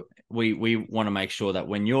 So we want to make sure that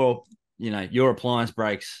when your appliance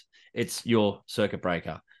breaks, it's your circuit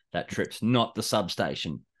breaker that trips, not the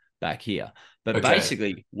substation back here. But Okay.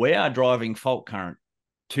 basically we are driving fault current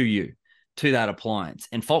to you, to that appliance.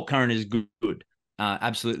 And fault current is good.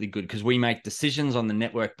 Absolutely good because we make decisions on the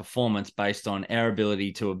network performance based on our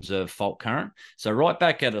ability to observe fault current. So right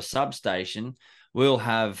back at a substation, we'll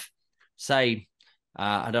have, say,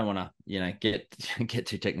 I don't want to, get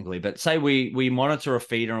too technically, but say we monitor a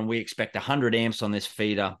feeder and we expect 100 amps on this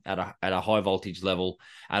feeder at a high voltage level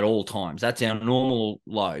at all times. That's our normal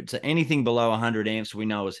load. So anything below 100 amps we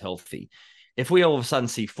know is healthy. If we all of a sudden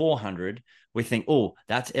see 400, we think, oh,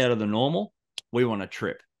 that's out of the normal. We want to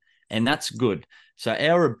trip. And that's good. So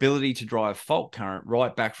our ability to drive fault current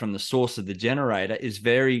right back from the source of the generator is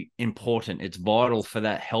very important. It's vital for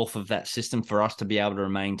that health of that system for us to be able to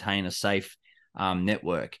maintain a safe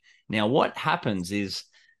network. Now, what happens is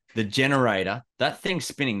the generator, that thing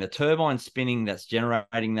spinning, the turbine spinning that's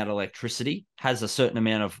generating that electricity has a certain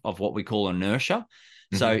amount of what we call inertia.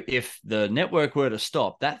 So if the network were to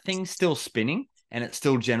stop, that thing's still spinning and it's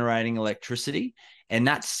still generating electricity. And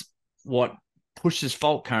that's what pushes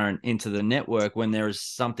fault current into the network when there is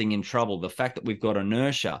something in trouble. The fact that we've got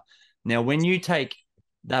inertia. Now, when you take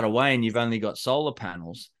that away and you've only got solar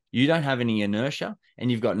panels, you don't have any inertia and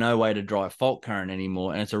you've got no way to drive fault current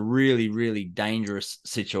anymore. And it's a really, really dangerous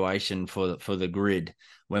situation for the grid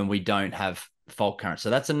when we don't have fault current. So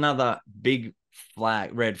that's another big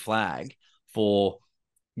red flag for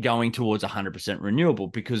going towards 100% renewable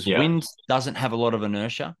because wind doesn't have a lot of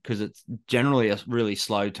inertia because it's generally a really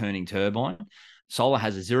slow turning turbine. Solar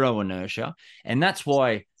has a zero inertia. And that's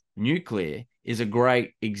why nuclear is a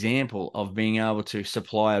great example of being able to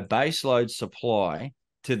supply a baseload supply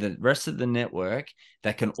to the rest of the network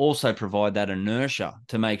that can also provide that inertia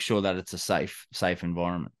to make sure that it's a safe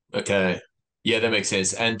environment. Okay. Yeah, that makes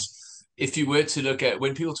sense. And if you were to look at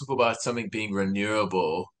when people talk about something being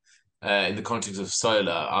renewable, in the context of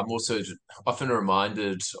solar, I'm also often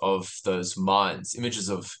reminded of those mines, images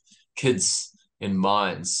of kids in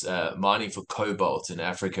mines mining for cobalt in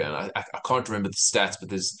Africa. And I can't remember the stats, but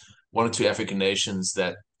there's one or two African nations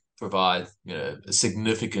that provide, a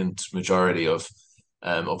significant majority of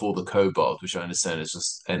all the cobalt, which I understand is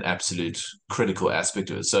just an absolute critical aspect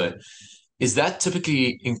of it. So is that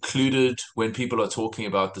typically included when people are talking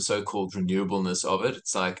about the so-called renewableness of it?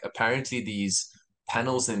 It's like apparently these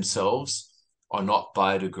panels themselves are not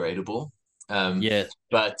biodegradable. Yeah.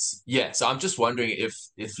 But yeah, so I'm just wondering if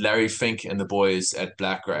Larry Fink and the boys at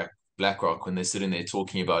BlackRock, when they're sitting there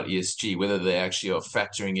talking about ESG, whether they actually are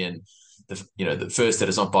factoring in the first that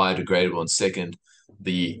it's not biodegradable, and second,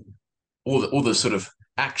 the all the sort of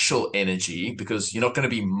actual energy, because you're not going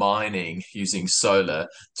to be mining using solar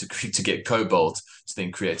to get cobalt to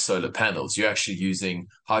then create solar panels. You're actually using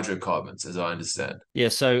hydrocarbons, as I understand. Yeah.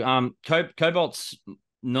 So cobalt's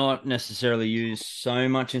not necessarily used so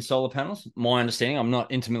much in solar panels. My understanding, I'm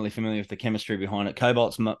not intimately familiar with the chemistry behind it.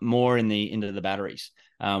 Cobalt's more into the batteries,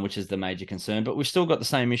 which is the major concern. But we've still got the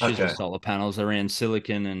same issues with solar panels around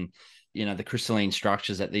silicon and the crystalline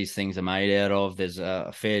structures that these things are made out of. There's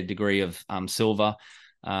a fair degree of silver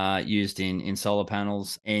used in solar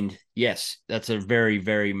panels, and yes, that's a very,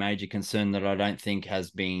 very major concern that I don't think has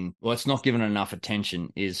been, well, it's not given enough attention,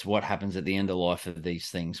 is what happens at the end of life of these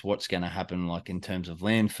things. What's going to happen, like in terms of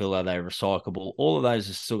landfill? Are they recyclable? All of those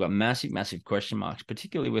have still got massive, massive question marks,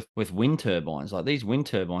 particularly with wind turbines. Like these wind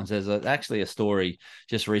turbines, there's actually a story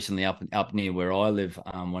just recently up near where I live.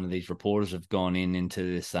 One of these reporters have gone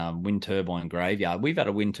into this wind turbine graveyard. We've had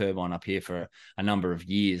a wind turbine up here for a number of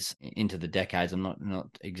years into the decades. I'm not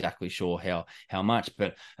exactly sure how much,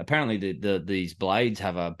 but apparently these blades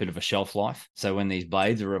have a bit of a shelf life. So when these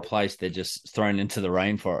blades are replaced, they're just thrown into the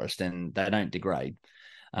rainforest and they don't degrade.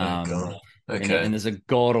 Oh, God. Okay. And there's a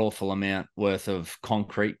god awful amount worth of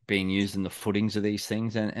concrete being used in the footings of these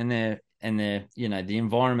things, and they're the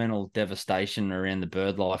environmental devastation around the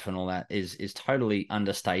bird life and all that is totally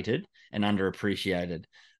understated and underappreciated.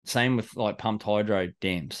 Same with like pumped hydro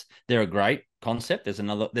dams. They're a great concept.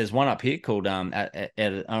 There's one up here called at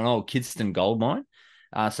an old Kidston gold mine.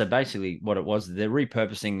 So basically what it was, they're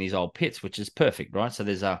repurposing these old pits, which is perfect, right? So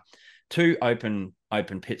there's two open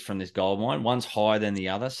pits from this gold mine. One's higher than the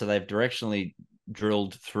other. So they've directionally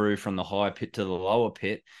drilled through from the higher pit to the lower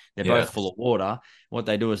pit. They're both full of water. What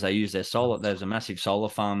they do is they use their solar. There's a massive solar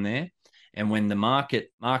farm there. And when the market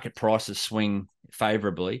prices swing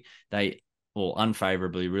favorably, or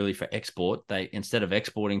unfavorably really for export, they, instead of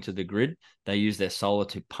exporting to the grid, they use their solar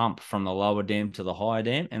to pump from the lower dam to the higher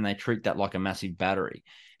dam, and they treat that like a massive battery.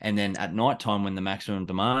 And then at night time, when the maximum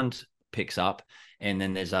demand picks up and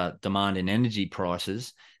then there's a demand in energy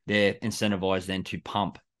prices, they're incentivized then to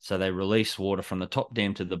pump. So they release water from the top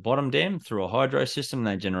dam to the bottom dam through a hydro system.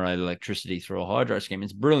 They generate electricity through a hydro scheme.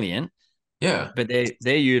 It's brilliant. Yeah, but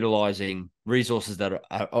they're utilizing resources that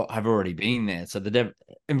have already been there. So the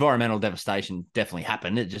environmental devastation definitely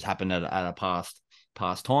happened. It just happened at a past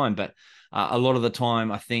time. But a lot of the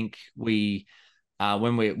time, I think when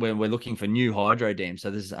we're looking for new hydro dams. So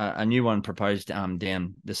there's a new one proposed down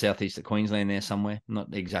the southeast of Queensland there somewhere. I'm not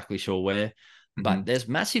exactly sure where. But there's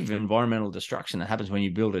massive environmental destruction that happens when you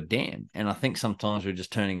build a dam. And I think sometimes we're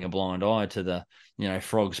just turning a blind eye to the,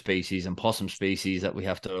 frog species and possum species that we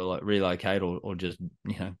have to like relocate or just,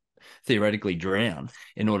 theoretically drown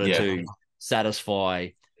in order to satisfy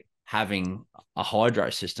having a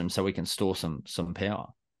hydro system so we can store some power.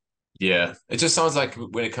 Yeah. It just sounds like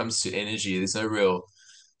when it comes to energy, there's no real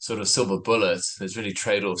sort of silver bullet. There's really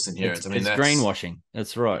trade-offs inherent. It's, I mean, that's greenwashing.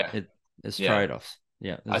 That's right. Yeah. It's trade-offs.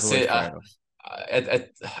 Yeah. I said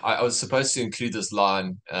I was supposed to include this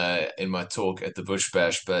line in my talk at the Bush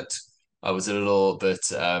Bash, but I was a little bit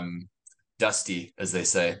dusty, as they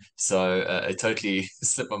say, so it totally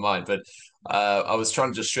slipped my mind. But I was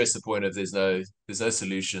trying to just stress the point of there's no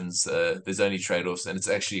solutions, there's only trade-offs, and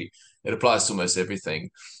it applies to almost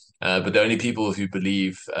everything. But the only people who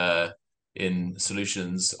believe in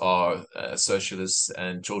solutions are socialists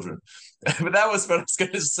and children. But that was what I was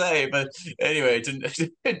going to say. But anyway,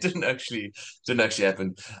 it didn't actually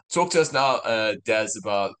happen. Talk to us now, Daz,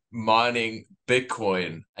 about mining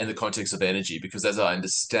Bitcoin in the context of energy, because as I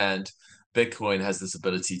understand, Bitcoin has this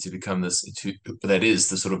ability to become that is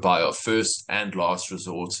the sort of buy of first and last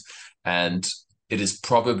resort, and it is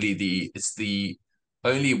probably the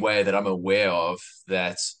only way that I'm aware of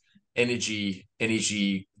that energy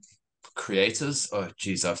creators,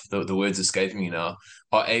 the words escaping me now,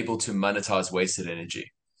 are able to monetize wasted energy,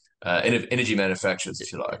 energy manufacturers,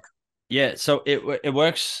 if you like. Yeah, so it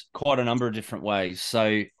works quite a number of different ways.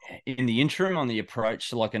 So in the interim, on the approach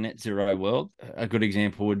to like a net zero world, a good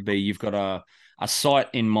example would be you've got a site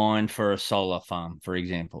in mind for a solar farm, for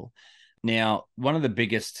example. Now, one of the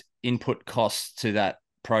biggest input costs to that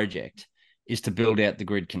project is to build out the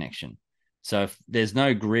grid connection. So if there's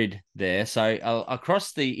no grid there, so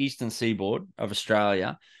across the eastern seaboard of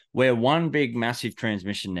Australia, we're one big massive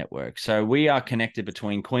transmission network. So we are connected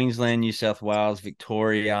between Queensland, New South Wales,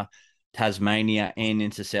 Victoria, Tasmania, and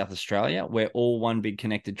into South Australia. We're all one big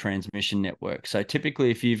connected transmission network. So typically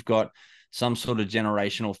if you've got some sort of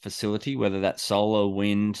generational facility, whether that's solar,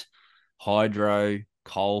 wind, hydro,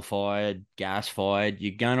 coal-fired, gas-fired,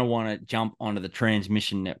 you're going to want to jump onto the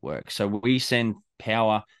transmission network. So we send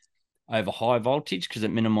power over high voltage because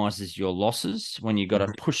it minimizes your losses when you got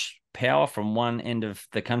to push power from one end of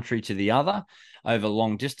the country to the other over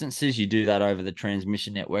long distances. You do that over the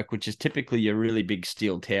transmission network, which is typically your really big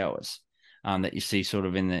steel towers that you see sort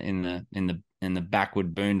of in the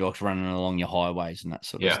backward boondocks running along your highways and that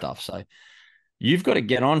sort of stuff. So you've got to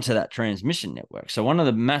get onto that transmission network. So one of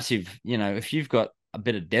the massive, if you've got a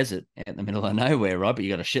bit of desert in the middle of nowhere, right, but you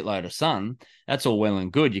got a shitload of sun, that's all well and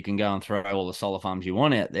good. You can go and throw all the solar farms you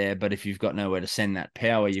want out there, but if you've got nowhere to send that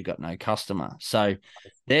power, you've got no customer. So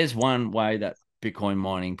there's one way that Bitcoin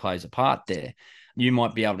mining plays a part there. you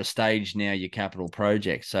might be able to stage now your capital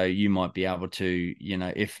project. So you might be able to,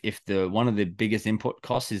 if the one of the biggest input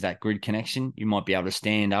costs is that grid connection, you might be able to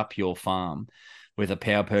stand up your farm with a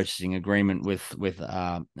power purchasing agreement with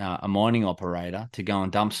a mining operator to go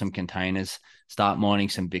and dump some containers, start mining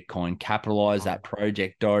some Bitcoin, capitalize that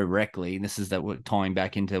project directly. This is that we're tying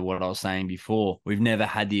back into what I was saying before. We've never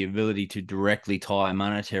had the ability to directly tie a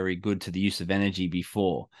monetary good to the use of energy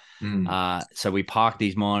before. So we park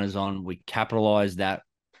these miners on, we capitalize that.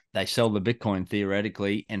 They sell the Bitcoin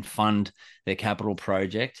theoretically and fund their capital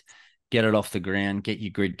project, get it off the ground, get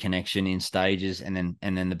your grid connection in stages, and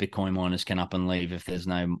then the Bitcoin miners can up and leave if there's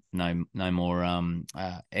no more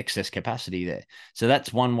excess capacity there. So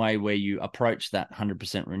that's one way where you approach that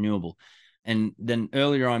 100% renewable. And then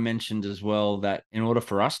earlier I mentioned as well that in order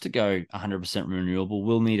for us to go 100% renewable,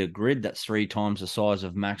 we'll need a grid that's 3 times the size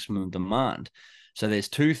of maximum demand. So there's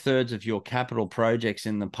 2/3 of your capital projects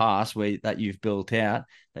in the past that you've built out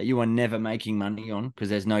that you are never making money on because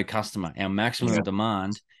there's no customer. Our maximum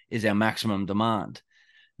demand is our maximum demand.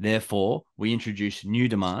 Therefore, we introduce new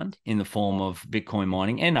demand in the form of Bitcoin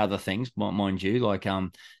mining and other things, mind you. Like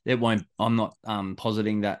I'm not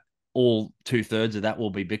positing that all 2/3 of that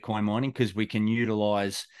will be Bitcoin mining, because we can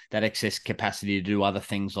utilize that excess capacity to do other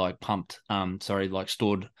things like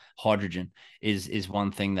stored hydrogen is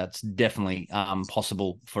one thing that's definitely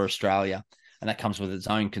possible for Australia. And that comes with its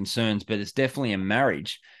own concerns, but it's definitely a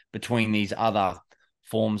marriage between these other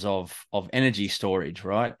forms of energy storage,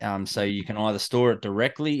 right? So you can either store it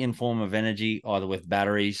directly in form of energy, either with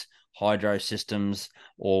batteries, hydro systems,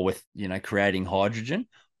 or with, creating hydrogen,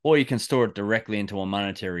 or you can store it directly into a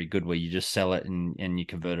monetary good where you just sell it and you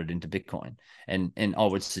convert it into Bitcoin. And I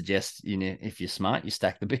would suggest, if you're smart, you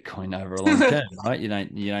stack the Bitcoin over a long term, right? You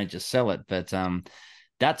don't just sell it, but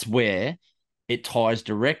that's where it ties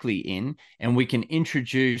directly in, and we can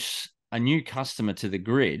introduce a new customer to the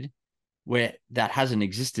grid where that hasn't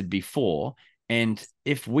existed before. And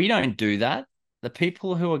if we don't do that, the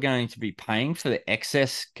people who are going to be paying for the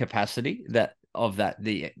excess capacity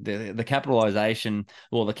the capitalization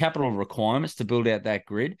or the capital requirements to build out that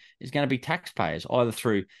grid is going to be taxpayers, either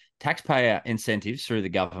through taxpayer incentives through the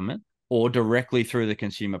government or directly through the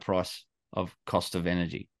consumer price of cost of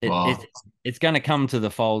energy. It's going to come to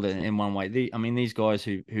the fold in one way. These guys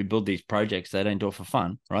who build these projects, they don't do it for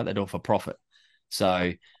fun, right? They do it for profit.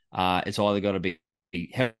 So it's either got to be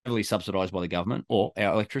heavily subsidized by the government, or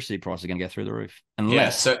our electricity prices are going to go through the roof.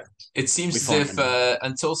 So it seems as if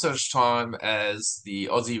until such time as the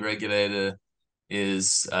Aussie regulator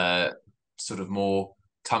is sort of more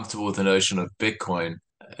comfortable with the notion of Bitcoin,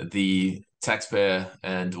 the taxpayer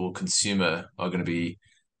and or consumer are going to be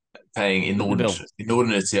paying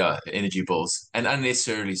inordinate energy bills, and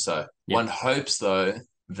unnecessarily so. Yeah. One hopes, though,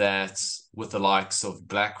 that with the likes of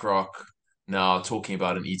BlackRock now talking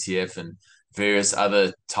about an ETF and various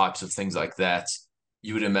other types of things like that,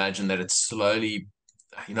 you would imagine that it's slowly,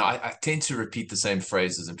 I tend to repeat the same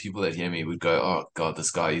phrases, and people that hear me would go, oh God,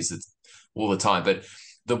 this guy uses it all the time. But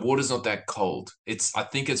the water's not that cold. I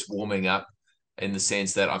think it's warming up in the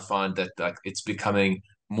sense that I find that it's becoming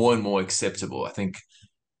more and more acceptable. I think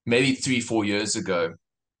maybe 3-4 years ago,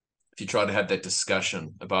 if you tried to have that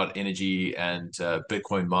discussion about energy and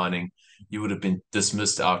Bitcoin mining, you would have been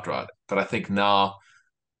dismissed outright. But I think now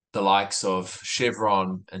the likes of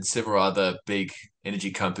Chevron and several other big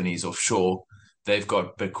energy companies offshore, they've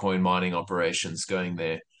got Bitcoin mining operations going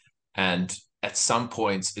there. And at some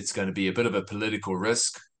point, it's going to be a bit of a political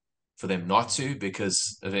risk for them not to,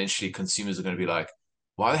 because eventually consumers are going to be like,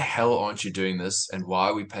 why the hell aren't you doing this? And why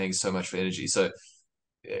are we paying so much for energy? So,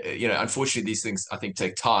 unfortunately, these things, I think,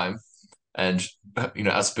 take time. And,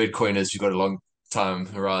 us Bitcoiners, we've got a long time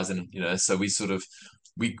horizon, so we sort of,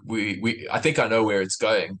 I think I know where it's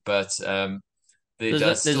going, but there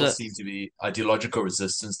does still seem to be ideological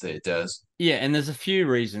resistance there. It does. Yeah, and there's a few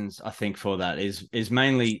reasons, I think, for that. Is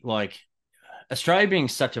mainly like Australia being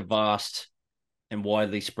such a vast and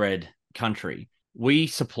widely spread country, we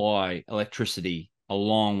supply electricity a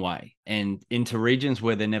long way and into regions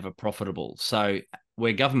where they're never profitable. So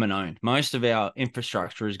we're government owned. Most of our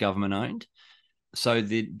infrastructure is government owned. So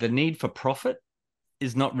the need for profit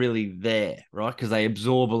is not really there, right? Because they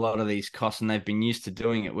absorb a lot of these costs and they've been used to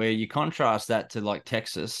doing it. Where you contrast that to like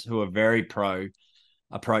Texas, who are very pro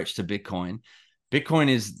approach to Bitcoin. Bitcoin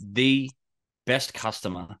is the best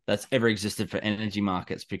customer that's ever existed for energy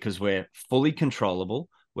markets, because we're fully controllable,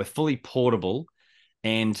 we're fully portable,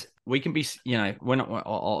 and we can be,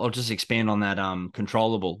 I'll just expand on that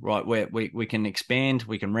controllable, right? Where we can expand,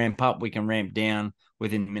 we can ramp up, we can ramp down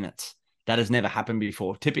within minutes. That has never happened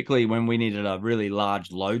before. Typically, when we needed a really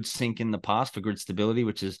large load sink in the past for grid stability,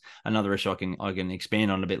 which is another issue I can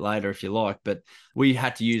expand on a bit later if you like, but we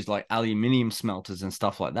had to use like aluminium smelters and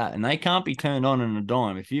stuff like that, and they can't be turned on in a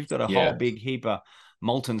dime. If you've got a whole big heap of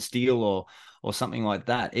molten steel or something like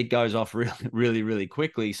that, it goes off really, really, really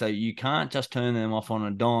quickly. So you can't just turn them off on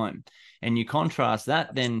a dime. And you contrast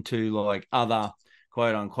that then to like other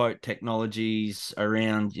quote unquote technologies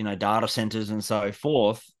around, data centers and so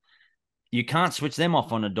forth. You can't switch them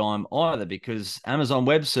off on a dime either, because Amazon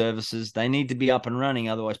Web Services, they need to be up and running.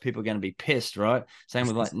 Otherwise, people are going to be pissed, right? Same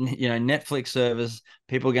with like, Netflix servers.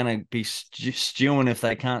 People are going to be stewing if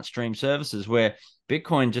they can't stream services, where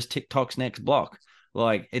Bitcoin just TikTok's next block.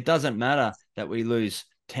 Like, it doesn't matter that we lose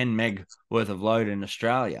 10 meg worth of load in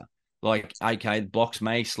Australia. Like, okay, blocks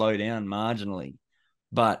may slow down marginally,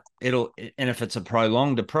 but and if it's a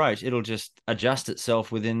prolonged approach, it'll just adjust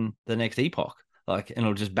itself within the next epoch. Like, and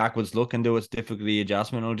it'll just backwards look and do its difficulty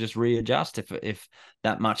adjustment. It'll just readjust if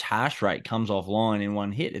that much hash rate comes offline in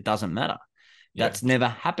one hit. It doesn't matter. That's never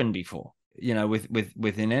happened before.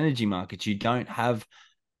 Within energy markets, you don't have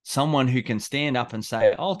someone who can stand up and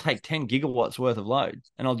say, I'll take 10 gigawatts worth of load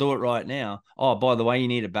and I'll do it right now. Oh, by the way, you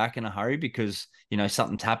need it back in a hurry because,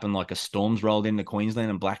 something's happened, like a storm's rolled into Queensland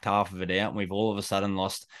and blacked half of it out. And we've all of a sudden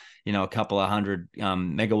lost, a couple of hundred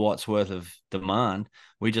megawatts worth of demand.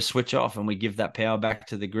 We just switch off and we give that power back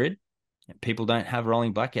to the grid. People don't have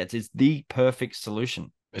rolling blackouts. It's the perfect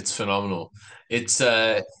solution. It's phenomenal. It's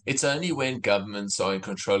only when governments are in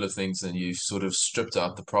control of things and you've sort of stripped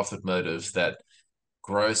out the profit motive that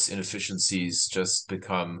gross inefficiencies just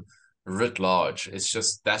become writ large. That's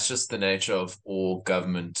just the nature of all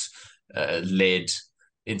government led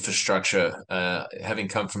infrastructure. Having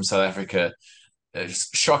come from South Africa,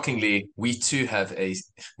 shockingly, we've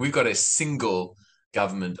got a single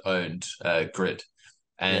government owned grid,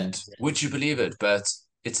 and would you believe it? But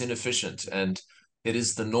it's inefficient, and it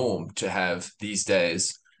is the norm to have these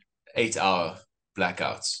days 8-hour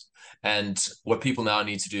blackouts. And what people now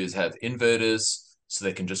need to do is have inverters, so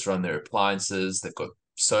they can just run their appliances. They've got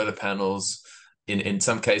solar panels. In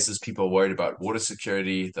some cases, people are worried about water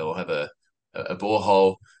security. They'll have a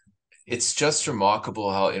borehole. It's just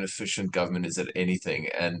remarkable how inefficient government is at anything.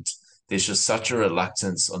 And there's just such a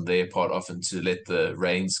reluctance on their part often to let the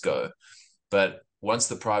reins go. But once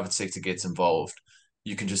the private sector gets involved,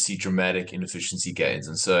 you can just see dramatic inefficiency gains.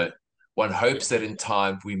 And so one hopes that in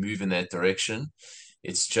time we move in that direction.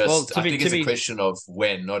 It's just, I think it's a question of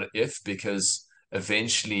when, not if, because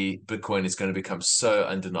eventually Bitcoin is going to become so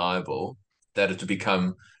undeniable that it will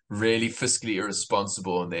become really fiscally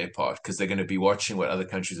irresponsible on their part, because they're going to be watching what other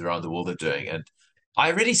countries around the world are doing. And I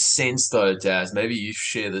really sense, though, Daz, maybe you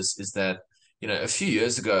share this, is that, a few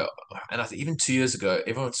years ago, and I think even 2 years ago,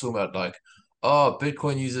 everyone was talking about like, oh,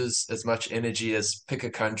 Bitcoin uses as much energy as pick a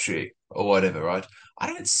country or whatever, right? I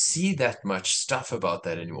don't see that much stuff about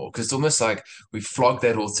that anymore, because it's almost like we flogged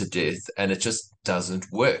that all to death and it just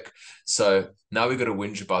doesn't work. So now we've got to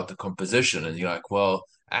whinge about the composition, and you're like, well,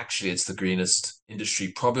 actually, it's the greenest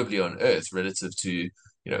industry probably on earth relative to,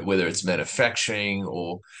 whether it's manufacturing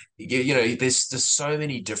or, there's so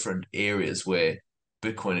many different areas where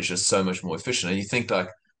Bitcoin is just so much more efficient. And you think like,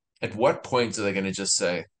 at what point are they going to just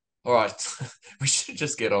say, all right, we should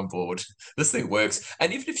just get on board. This thing works.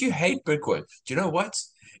 And even if you hate Bitcoin, do you know what?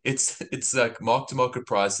 It's like mark-to-market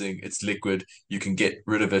pricing. It's liquid. You can get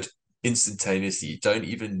rid of it instantaneously. You don't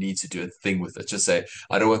even need to do a thing with it. Just say,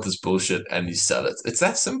 I don't want this bullshit, and you sell it. It's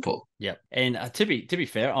that simple. Yeah. And to be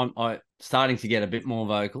fair, I'm starting to get a bit more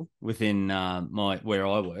vocal within where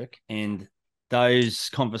I work, and those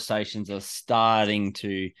conversations are starting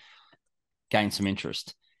to gain some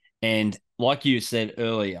interest. And like you said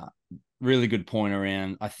earlier, really good point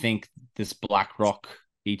around, I think this BlackRock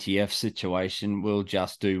ETF situation will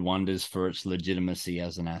just do wonders for its legitimacy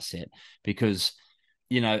as an asset, because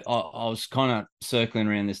I was kind of circling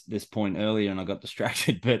around this point earlier and I got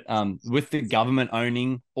distracted, but with the government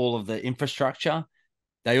owning all of the infrastructure,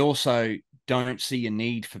 they also don't see a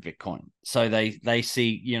need for Bitcoin. So they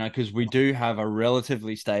see, because we do have a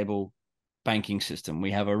relatively stable banking system.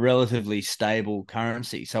 We have a relatively stable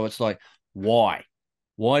currency. So it's like, why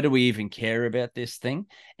do we even care about this thing?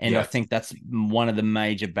 And I think that's one of the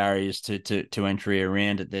major barriers to entry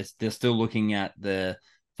around it. They're still looking at the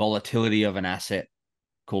volatility of an asset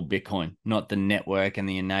called Bitcoin, not the network and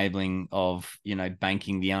the enabling of,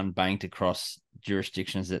 banking the unbanked across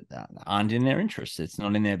jurisdictions that aren't in their interests. It's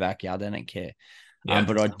not in their backyard. They don't care.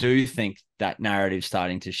 But I do think that narrative's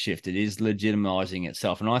starting to shift. It is legitimizing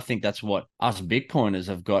itself. And I think that's what us Bitcoiners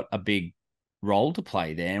have got a big role to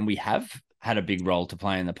play there. And we have had a big role to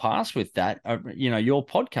play in the past with that. Your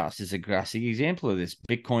podcast is a classic example of this.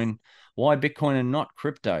 Bitcoin, why Bitcoin and not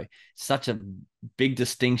crypto? Such a big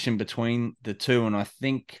distinction between the two. And I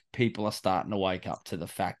think people are starting to wake up to the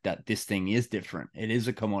fact that this thing is different. It is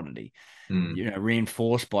a commodity,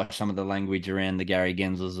 reinforced by some of the language around the Gary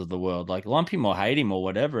Genslers of the world, like lump him or hate him or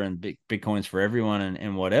whatever, and Bitcoin's for everyone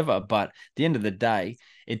and whatever. But at the end of the day,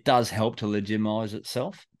 it does help to legitimize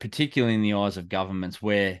itself, particularly in the eyes of governments,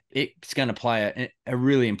 where it's going to play a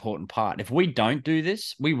really important part. If we don't do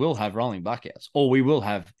this, we will have rolling blackouts, or we will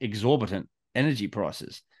have exorbitant energy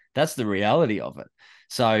prices. That's the reality of it.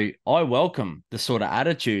 So I welcome the sort of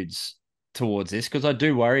attitudes towards this, because I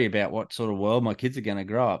do worry about what sort of world my kids are going to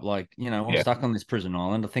grow up. Like, I'm stuck on this prison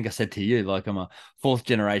island. I think I said to you, like, I'm a 4th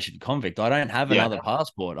generation convict. I don't have another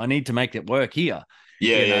passport. I need to make it work here.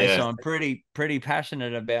 So I'm pretty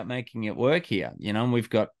passionate about making it work here. And we've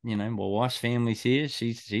got, my wife's family's here.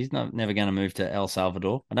 She's never going to move to El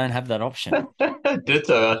Salvador. I don't have that option.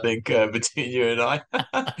 Ditto, I think, between you and I.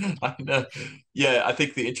 I know. Yeah, I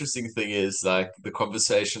think the interesting thing is like the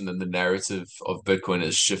conversation and the narrative of Bitcoin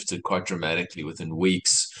has shifted quite dramatically within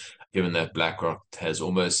weeks, given that BlackRock has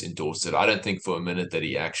almost endorsed it. I don't think for a minute that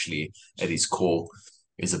he actually, at his core,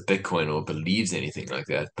 is a Bitcoin or believes anything like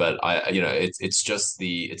that. But it's just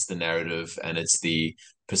it's the narrative and it's the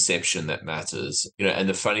perception that matters. And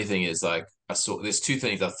the funny thing is, like, there's two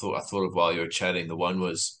things I thought of while you were chatting. The one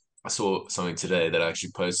was, I saw something today that I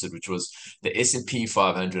actually posted, which was the S&P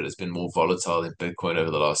 500 has been more volatile than Bitcoin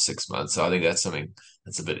over the last 6 months. So I think that's something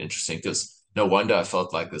that's a bit interesting, because no wonder I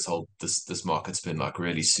felt like this market's been like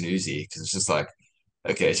really snoozy, because it's just like,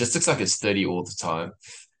 okay, it just looks like it's 30 all the time.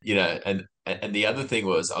 And the other thing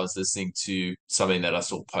was, I was listening to something that I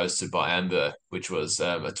saw posted by Amber, which was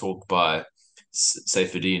a talk by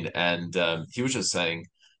Saifedean, and he was just saying,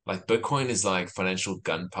 like, Bitcoin is like financial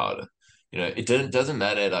gunpowder. It doesn't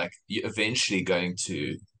matter, like, you're eventually going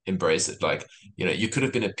to embrace it. Like, you could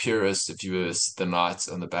have been a purist if you were the knight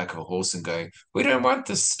on the back of a horse and going, we don't want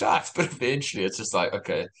this stuff. But eventually it's just like,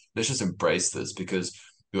 okay, let's just embrace this, because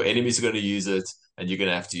your enemies are going to use it and you're going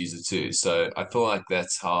to have to use it too. So I feel like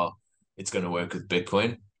that's how it's going to work with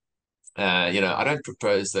Bitcoin. I don't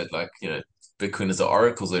propose that, like, Bitcoin is the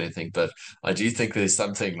oracles or anything, but I do think there's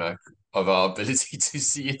something like of our ability to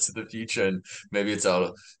see into the future, and maybe it's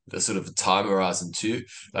the sort of time horizon too.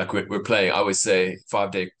 Like we're playing, I always say,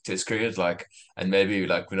 5-day test cricket, like, and maybe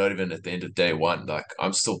like we're not even at the end of day one. Like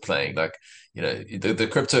I'm still playing, like, the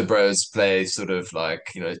crypto bros play sort of like,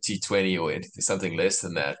 T20 or anything, something less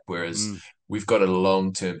than that, whereas we've got a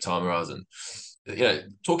long-term time horizon.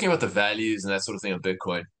 Talking about the values and that sort of thing on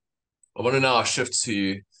Bitcoin, I want to now shift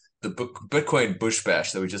to the Bitcoin Bush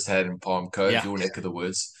Bash that we just had in Palm Cove, your neck of the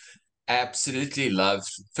woods. Absolutely loved,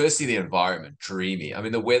 firstly, the environment, dreamy. I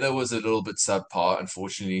mean, the weather was a little bit subpar,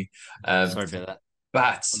 unfortunately. Sorry about that.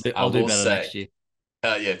 But I'll do better next year.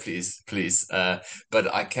 Yeah, please.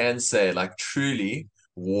 But I can say, like, truly,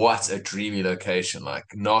 what a dreamy location. Like,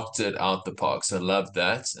 knocked it out the park. So I love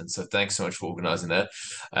that. And so thanks so much for organizing that.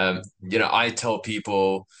 I tell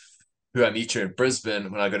people who I meet here in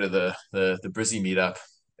Brisbane when I go to the Brizzy meetup,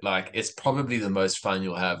 like, it's probably the most fun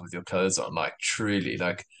you'll have with your clothes on. Like, truly,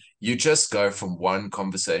 like, you just go from one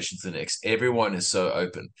conversation to the next. Everyone is so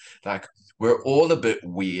open. Like, we're all a bit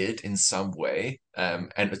weird in some way.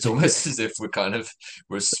 And it's almost as if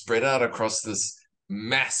we're spread out across this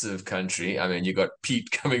massive country. I mean, you got Pete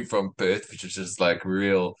coming from Perth, which is just like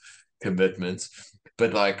real commitment.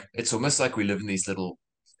 But like, it's almost like we live in these little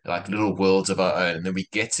worlds of our own, and then we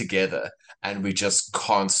get together and we just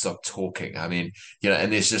can't stop talking. I mean,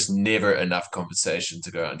 and there's just never enough conversation to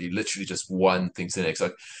go on. You literally just one thing to the next.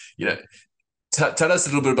 Like, tell us a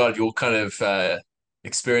little bit about your kind of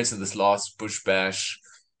experience in this last Bush Bash,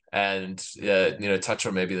 and touch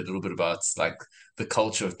on maybe a little bit about like the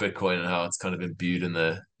culture of Bitcoin and how it's kind of imbued in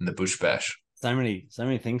the Bush Bash. So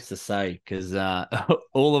many things to say, because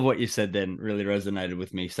all of what you said then really resonated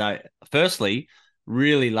with me. So firstly,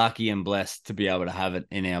 really lucky and blessed to be able to have it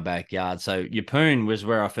in our backyard. So Yeppoon was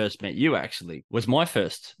where I first met you, actually. Was my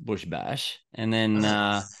first Bush Bash. And then,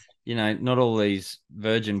 not all these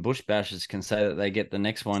virgin Bush Bashers can say that they get the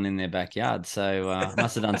next one in their backyard. So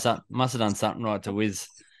must have done something right to whiz.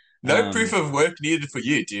 No proof of work needed for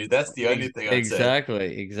you, dude. That's the only thing I'd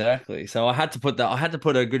say. Exactly. So I had to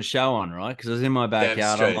put a good show on, right? Because I was in my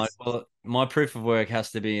backyard. I'm like, well, my proof of work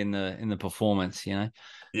has to be in the performance,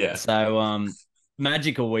 Yeah. So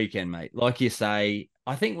magical weekend, mate. Like you say,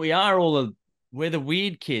 I think we're the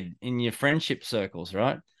weird kid in your friendship circles,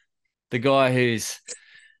 right? The guy who's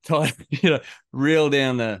reel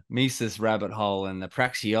down the Mises rabbit hole and the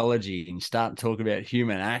praxeology and start talking about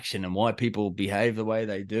human action and why people behave the way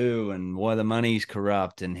they do and why the money's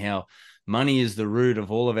corrupt and how money is the root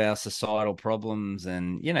of all of our societal problems.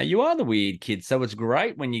 And, you are the weird kid. So it's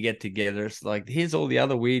great when you get together. It's like, here's all the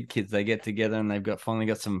other weird kids. They get together and they've finally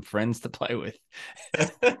got some friends to play with.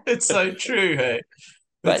 It's so true. Hey,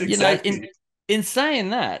 that's But, exactly. in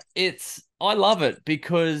saying that, I love it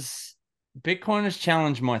because Bitcoin has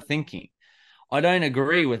challenged my thinking. I don't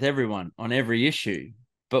agree with everyone on every issue,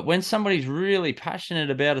 but when somebody's really passionate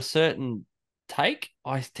about a certain take,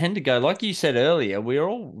 I tend to go, like you said earlier, we're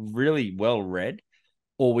all really well read,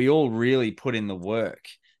 or we all really put in the work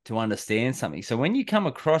to understand something. So when you come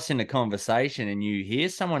across in a conversation and you hear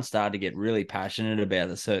someone start to get really passionate about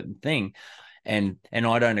a certain thing, and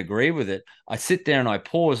I don't agree with it, I sit there and I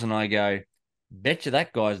pause and I go, betcha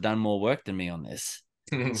that guy's done more work than me on this.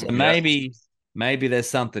 So Yeah. maybe there's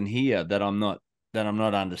something here that I'm not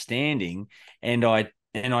understanding, and I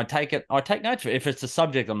take notes. If it's a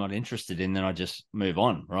subject I'm not interested in, then I just move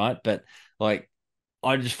on, right? But like,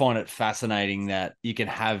 I just find it fascinating that you can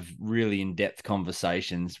have really in-depth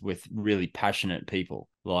conversations with really passionate people,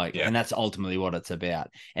 Yeah. and that's ultimately what it's about.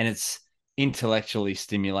 And it's intellectually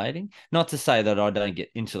stimulating. Not to say that I don't get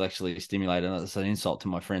intellectually stimulated. That's an insult to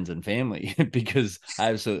my friends and family because I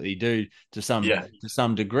absolutely do to Yeah.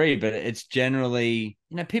 some degree. But it's generally,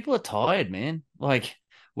 people are tired, man. Like,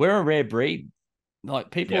 we're a rare breed.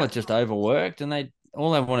 Like, people Yeah. are just overworked and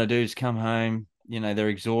all they want to do is come home. They're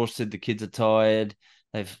exhausted. The kids are tired.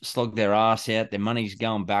 They've slogged their ass out. Their money's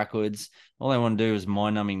going backwards. All they want to do is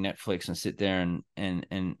mind-numbing Netflix and sit there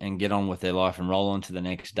and get on with their life and roll on to the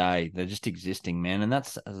next day. They're just existing, man, and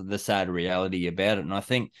that's the sad reality about it. And I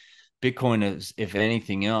think Bitcoin is, if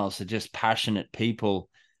anything else, are just passionate people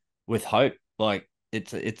with hope. Like,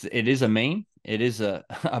 it is a meme. It is a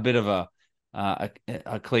a bit of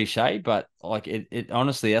a cliche, but like it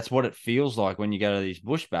honestly, that's what it feels like when you go to these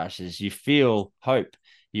bush bashes. You feel hope.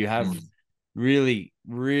 You have Mm. really,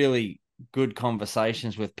 really good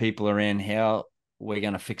conversations with people around how we're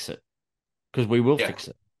going to fix it, because we will Yeah. fix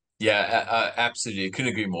it. Yeah, absolutely. I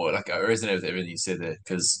couldn't agree more. Like, I resonate with everything you said there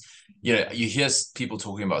because, you hear people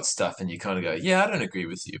talking about stuff and you kind of go, yeah, I don't agree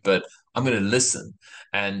with you, but I'm going to listen.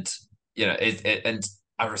 And, and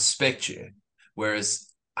I respect you.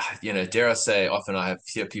 Whereas, dare I say, often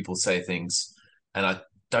hear people say things and I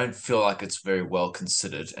don't feel like it's very well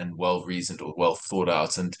considered and well reasoned or well thought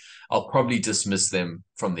out. And I'll probably dismiss them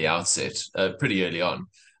from the outset, pretty early on.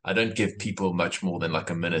 I don't give people much more than like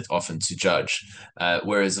a minute often to judge.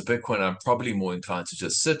 Whereas a Bitcoin, I'm probably more inclined to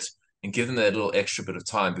just sit and give them that little extra bit of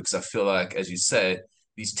time because I feel like, as you say,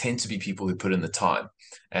 these tend to be people who put in the time.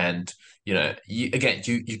 And,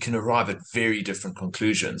 you can arrive at very different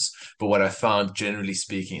conclusions. But what I found, generally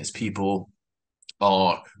speaking, is people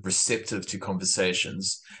are receptive to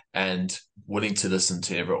conversations and willing to listen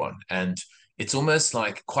to everyone. And it's almost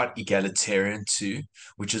like quite egalitarian too,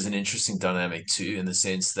 which is an interesting dynamic too, in the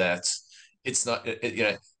sense that it's not,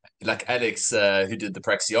 like Alex, who did the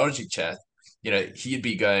praxeology chat, he'd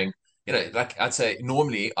be going, like I'd say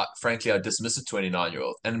normally, frankly, I'd dismiss a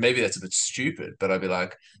 29-year-old, and maybe that's a bit stupid, but I'd be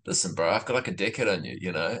like, listen, bro, I've got like a decade on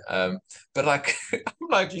you, but like, I'm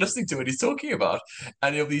like listening to what he's talking about,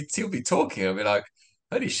 and he'll be talking. I'll be like,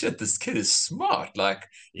 holy shit, this kid is smart. Like,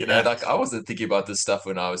 Yeah. like I wasn't thinking about this stuff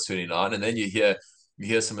when I was 29. And then you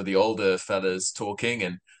hear some of the older fellas talking,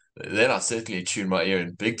 and then I certainly tune my ear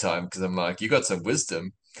in big time because I'm like, you got some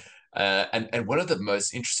wisdom. And one of the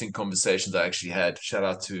most interesting conversations I actually had, shout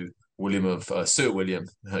out to William of Sir William,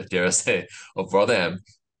 dare I say, of Rotherham.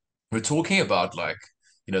 We're talking about like,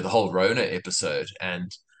 the whole Rona episode, and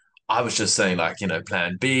I was just saying like,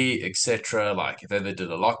 plan B, etc. Like if ever did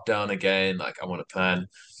a lockdown again, like I want to plan.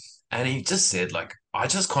 And he just said like, I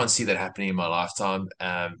just can't see that happening in my lifetime,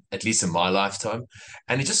 at least in my lifetime.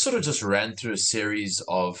 And he just sort of just ran through a series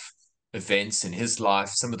of events in his life,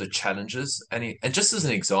 some of the challenges, and just as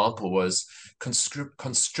an example was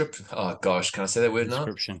conscript. Oh gosh, can I say that word now?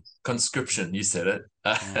 Inscription. Conscription. You said it.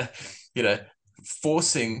 Yeah. You know,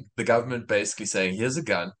 forcing the government basically saying, "Here's a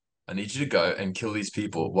gun. I need you to go and kill these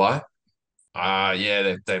people." Why?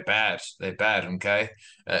 Yeah, they're bad. They're bad. Okay.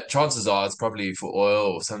 Chances are it's probably for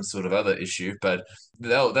oil or some sort of other issue, but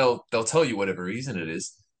they'll tell you whatever reason it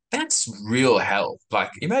is. That's real hell.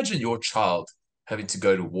 Like imagine your child having to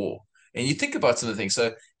go to war, and you think about some of the things.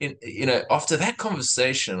 So after that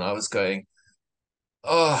conversation, I was going,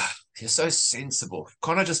 "Oh, you're so sensible.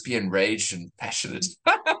 Can't I just be enraged and passionate?"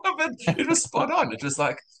 But it was spot on. It was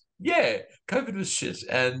like, yeah, COVID was shit,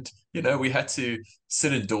 and we had to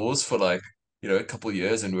sit indoors for like a couple of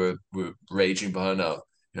years, and we're raging behind our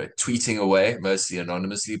tweeting away, mostly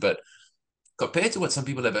anonymously. But compared to what some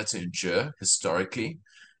people have had to endure historically,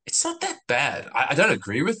 it's not that bad. I don't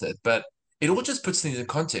agree with it, but it all just puts things in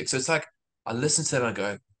context. So it's like I listen to it and I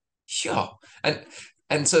go, yeah.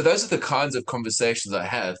 And so those are the kinds of conversations I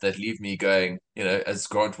have that leave me going, as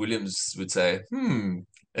Grant Williams would say,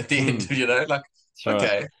 at the end, like, That's right.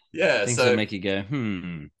 okay, yeah. Things So that make you go,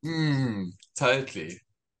 totally.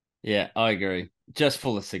 Yeah, I agree. Just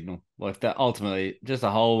full of signal. Like that, ultimately, just a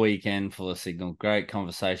whole weekend full of signal. Great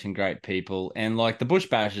conversation, great people. And like the Bush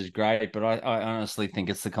Bash is great, but I honestly think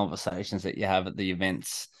it's the conversations that you have at the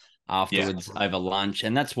events afterwards over lunch.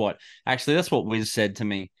 And that's what Wiz said to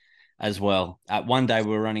me as well. One day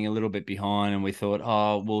we were running a little bit behind and we thought,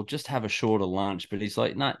 oh, we'll just have a shorter lunch. But he's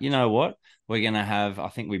like, no, you know what? We're going to have, I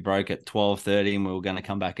think we broke at 12:30 and we were going to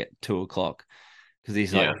come back at 2:00. Because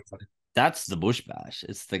he's like, that's the Bush Bash.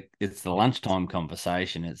 It's the lunchtime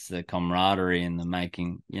conversation. It's the camaraderie and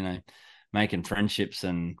the making friendships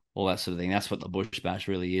and all that sort of thing. That's what the Bush Bash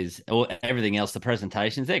really is. Everything else, the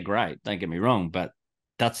presentations, they're great. Don't get me wrong, but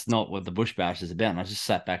that's not what the Bush Bash is about. And I just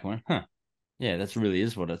sat back and went, yeah, that really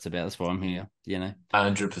is what it's about. That's why I'm here.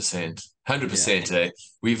 100%.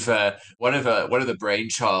 We've one of the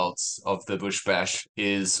brainchilds of the Bush Bash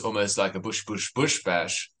is almost like a Bush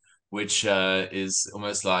Bash, which is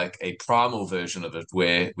almost like a primal version of it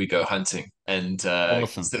where we go hunting and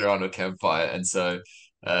sit around a campfire. And so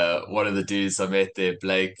one of the dudes I met there,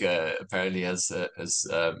 Blake, apparently has a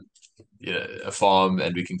farm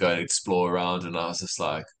and we can go and explore around. And I was just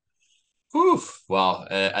like, whew, wow.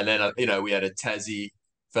 And then, we had a Tassie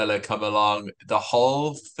fella come along. The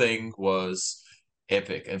whole thing was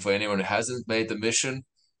epic. And for anyone who hasn't made the mission,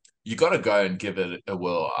 you got to go and give it a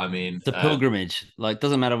whirl. I mean, it's a pilgrimage. Like,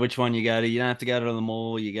 doesn't matter which one you go to. You don't have to go to them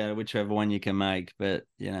all. You go to whichever one you can make. But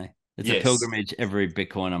it's a pilgrimage every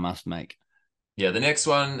Bitcoiner must make. Yeah, the next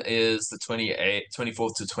one is the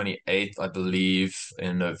 24th to 28th, I believe,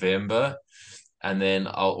 in November. And then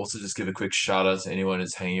I'll also just give a quick shout out to anyone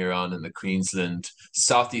who's hanging around in the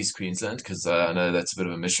Southeast Queensland, because I know that's a bit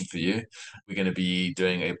of a mission for you. We're going to be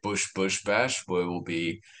doing a Bush Bash where we'll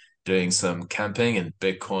be doing some camping and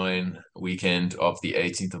Bitcoin weekend of the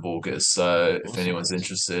 18th of August. So if anyone's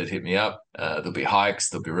interested, hit me up. There'll be hikes,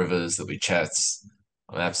 there'll be rivers, there'll be chats.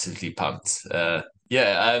 I'm absolutely pumped.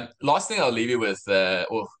 Last thing I'll leave you with,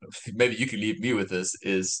 or maybe you can leave me with this,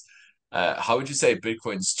 is how would you say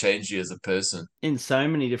Bitcoin's changed you as a person? In so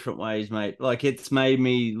many different ways, mate. Like, it's made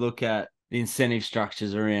me look at the incentive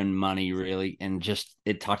structures around money, really, and just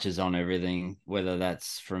it touches on everything, whether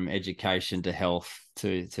that's from education to health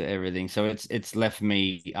to everything. So it's left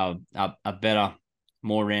me a better,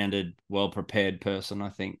 more rounded, well-prepared person, I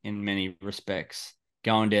think, in many respects.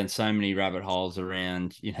 Going down so many rabbit holes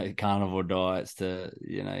around, carnivore diets to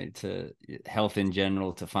health in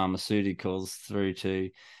general, to pharmaceuticals, through to,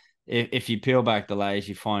 if you peel back the layers,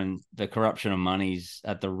 you find the corruption of money's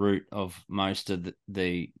at the root of most of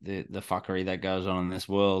the fuckery that goes on in this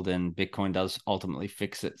world, and Bitcoin does ultimately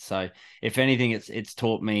fix it. So if anything, it's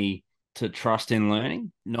taught me to trust in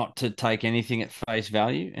learning, not to take anything at face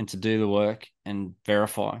value, and to do the work and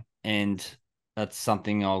verify. And that's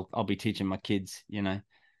something I'll be teaching my kids, and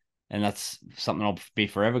that's something I'll be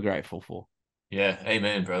forever grateful for. Yeah,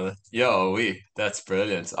 amen, brother. That's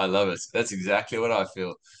brilliant. I love it. That's exactly what I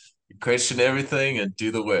feel. Question everything and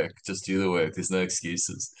do the work. Just do the work. There's no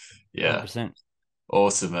excuses. Yeah. 100%.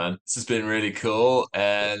 Awesome, man. This has been really cool.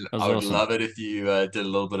 And I would love it if you did a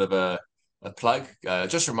little bit of a plug.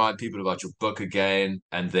 Just remind people about your book again,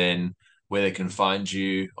 and then where they can find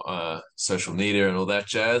you, social media and all that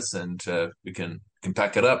jazz. And we can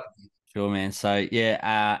pack it up. Sure, man. So,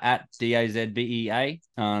 at DAZBEA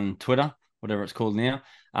on Twitter, whatever it's called now.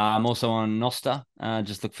 I'm also on Nostr.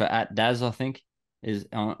 Just look for @Daz, I think.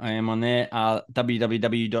 I am on there.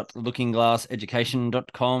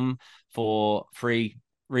 www.lookingglasseducation.com for free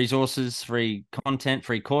resources, free content,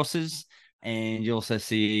 free courses. And you also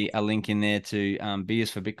see a link in there to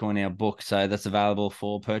Beers for Bitcoin, our book. So that's available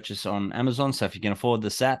for purchase on Amazon. So if you can afford the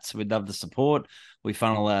sats, we'd love the support. We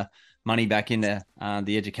funnel money back into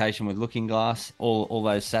the education with Looking Glass. All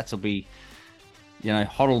those sats will be,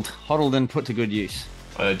 hodled and put to good use.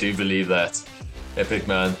 I do believe that. Epic,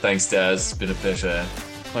 man. Thanks, Daz. It's been a pleasure.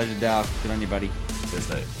 Pleasure, Daz. Good on you, buddy. Cheers,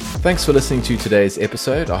 mate. Thanks for listening to today's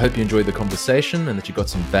episode. I hope you enjoyed the conversation and that you got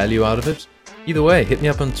some value out of it. Either way, hit me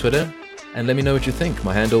up on Twitter and let me know what you think.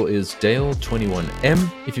 My handle is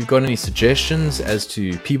Dale21M. If you've got any suggestions as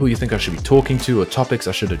to people you think I should be talking to or topics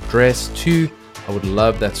I should address too, I would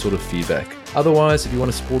love that sort of feedback. Otherwise, if you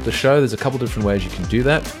want to support the show, there's a couple different ways you can do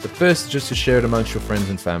that. The first is just to share it amongst your friends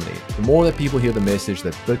and family. The more that people hear the message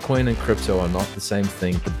that Bitcoin and crypto are not the same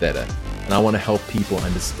thing, the better. And I want to help people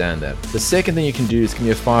understand that. The second thing you can do is give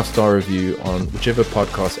me a 5-star review on whichever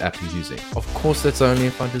podcast app you're using. Of course, that's only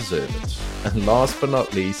if I deserve it. And last but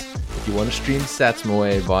not least, if you want to stream sats my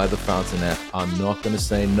way via the Fountain app, I'm not going to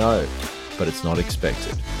say no, but it's not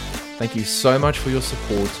expected. Thank you so much for your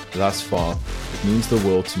support thus far. It means the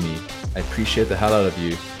world to me. I appreciate the hell out of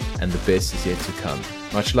you, and the best is yet to come.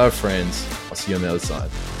 Much love, friends. I'll see you on the other side.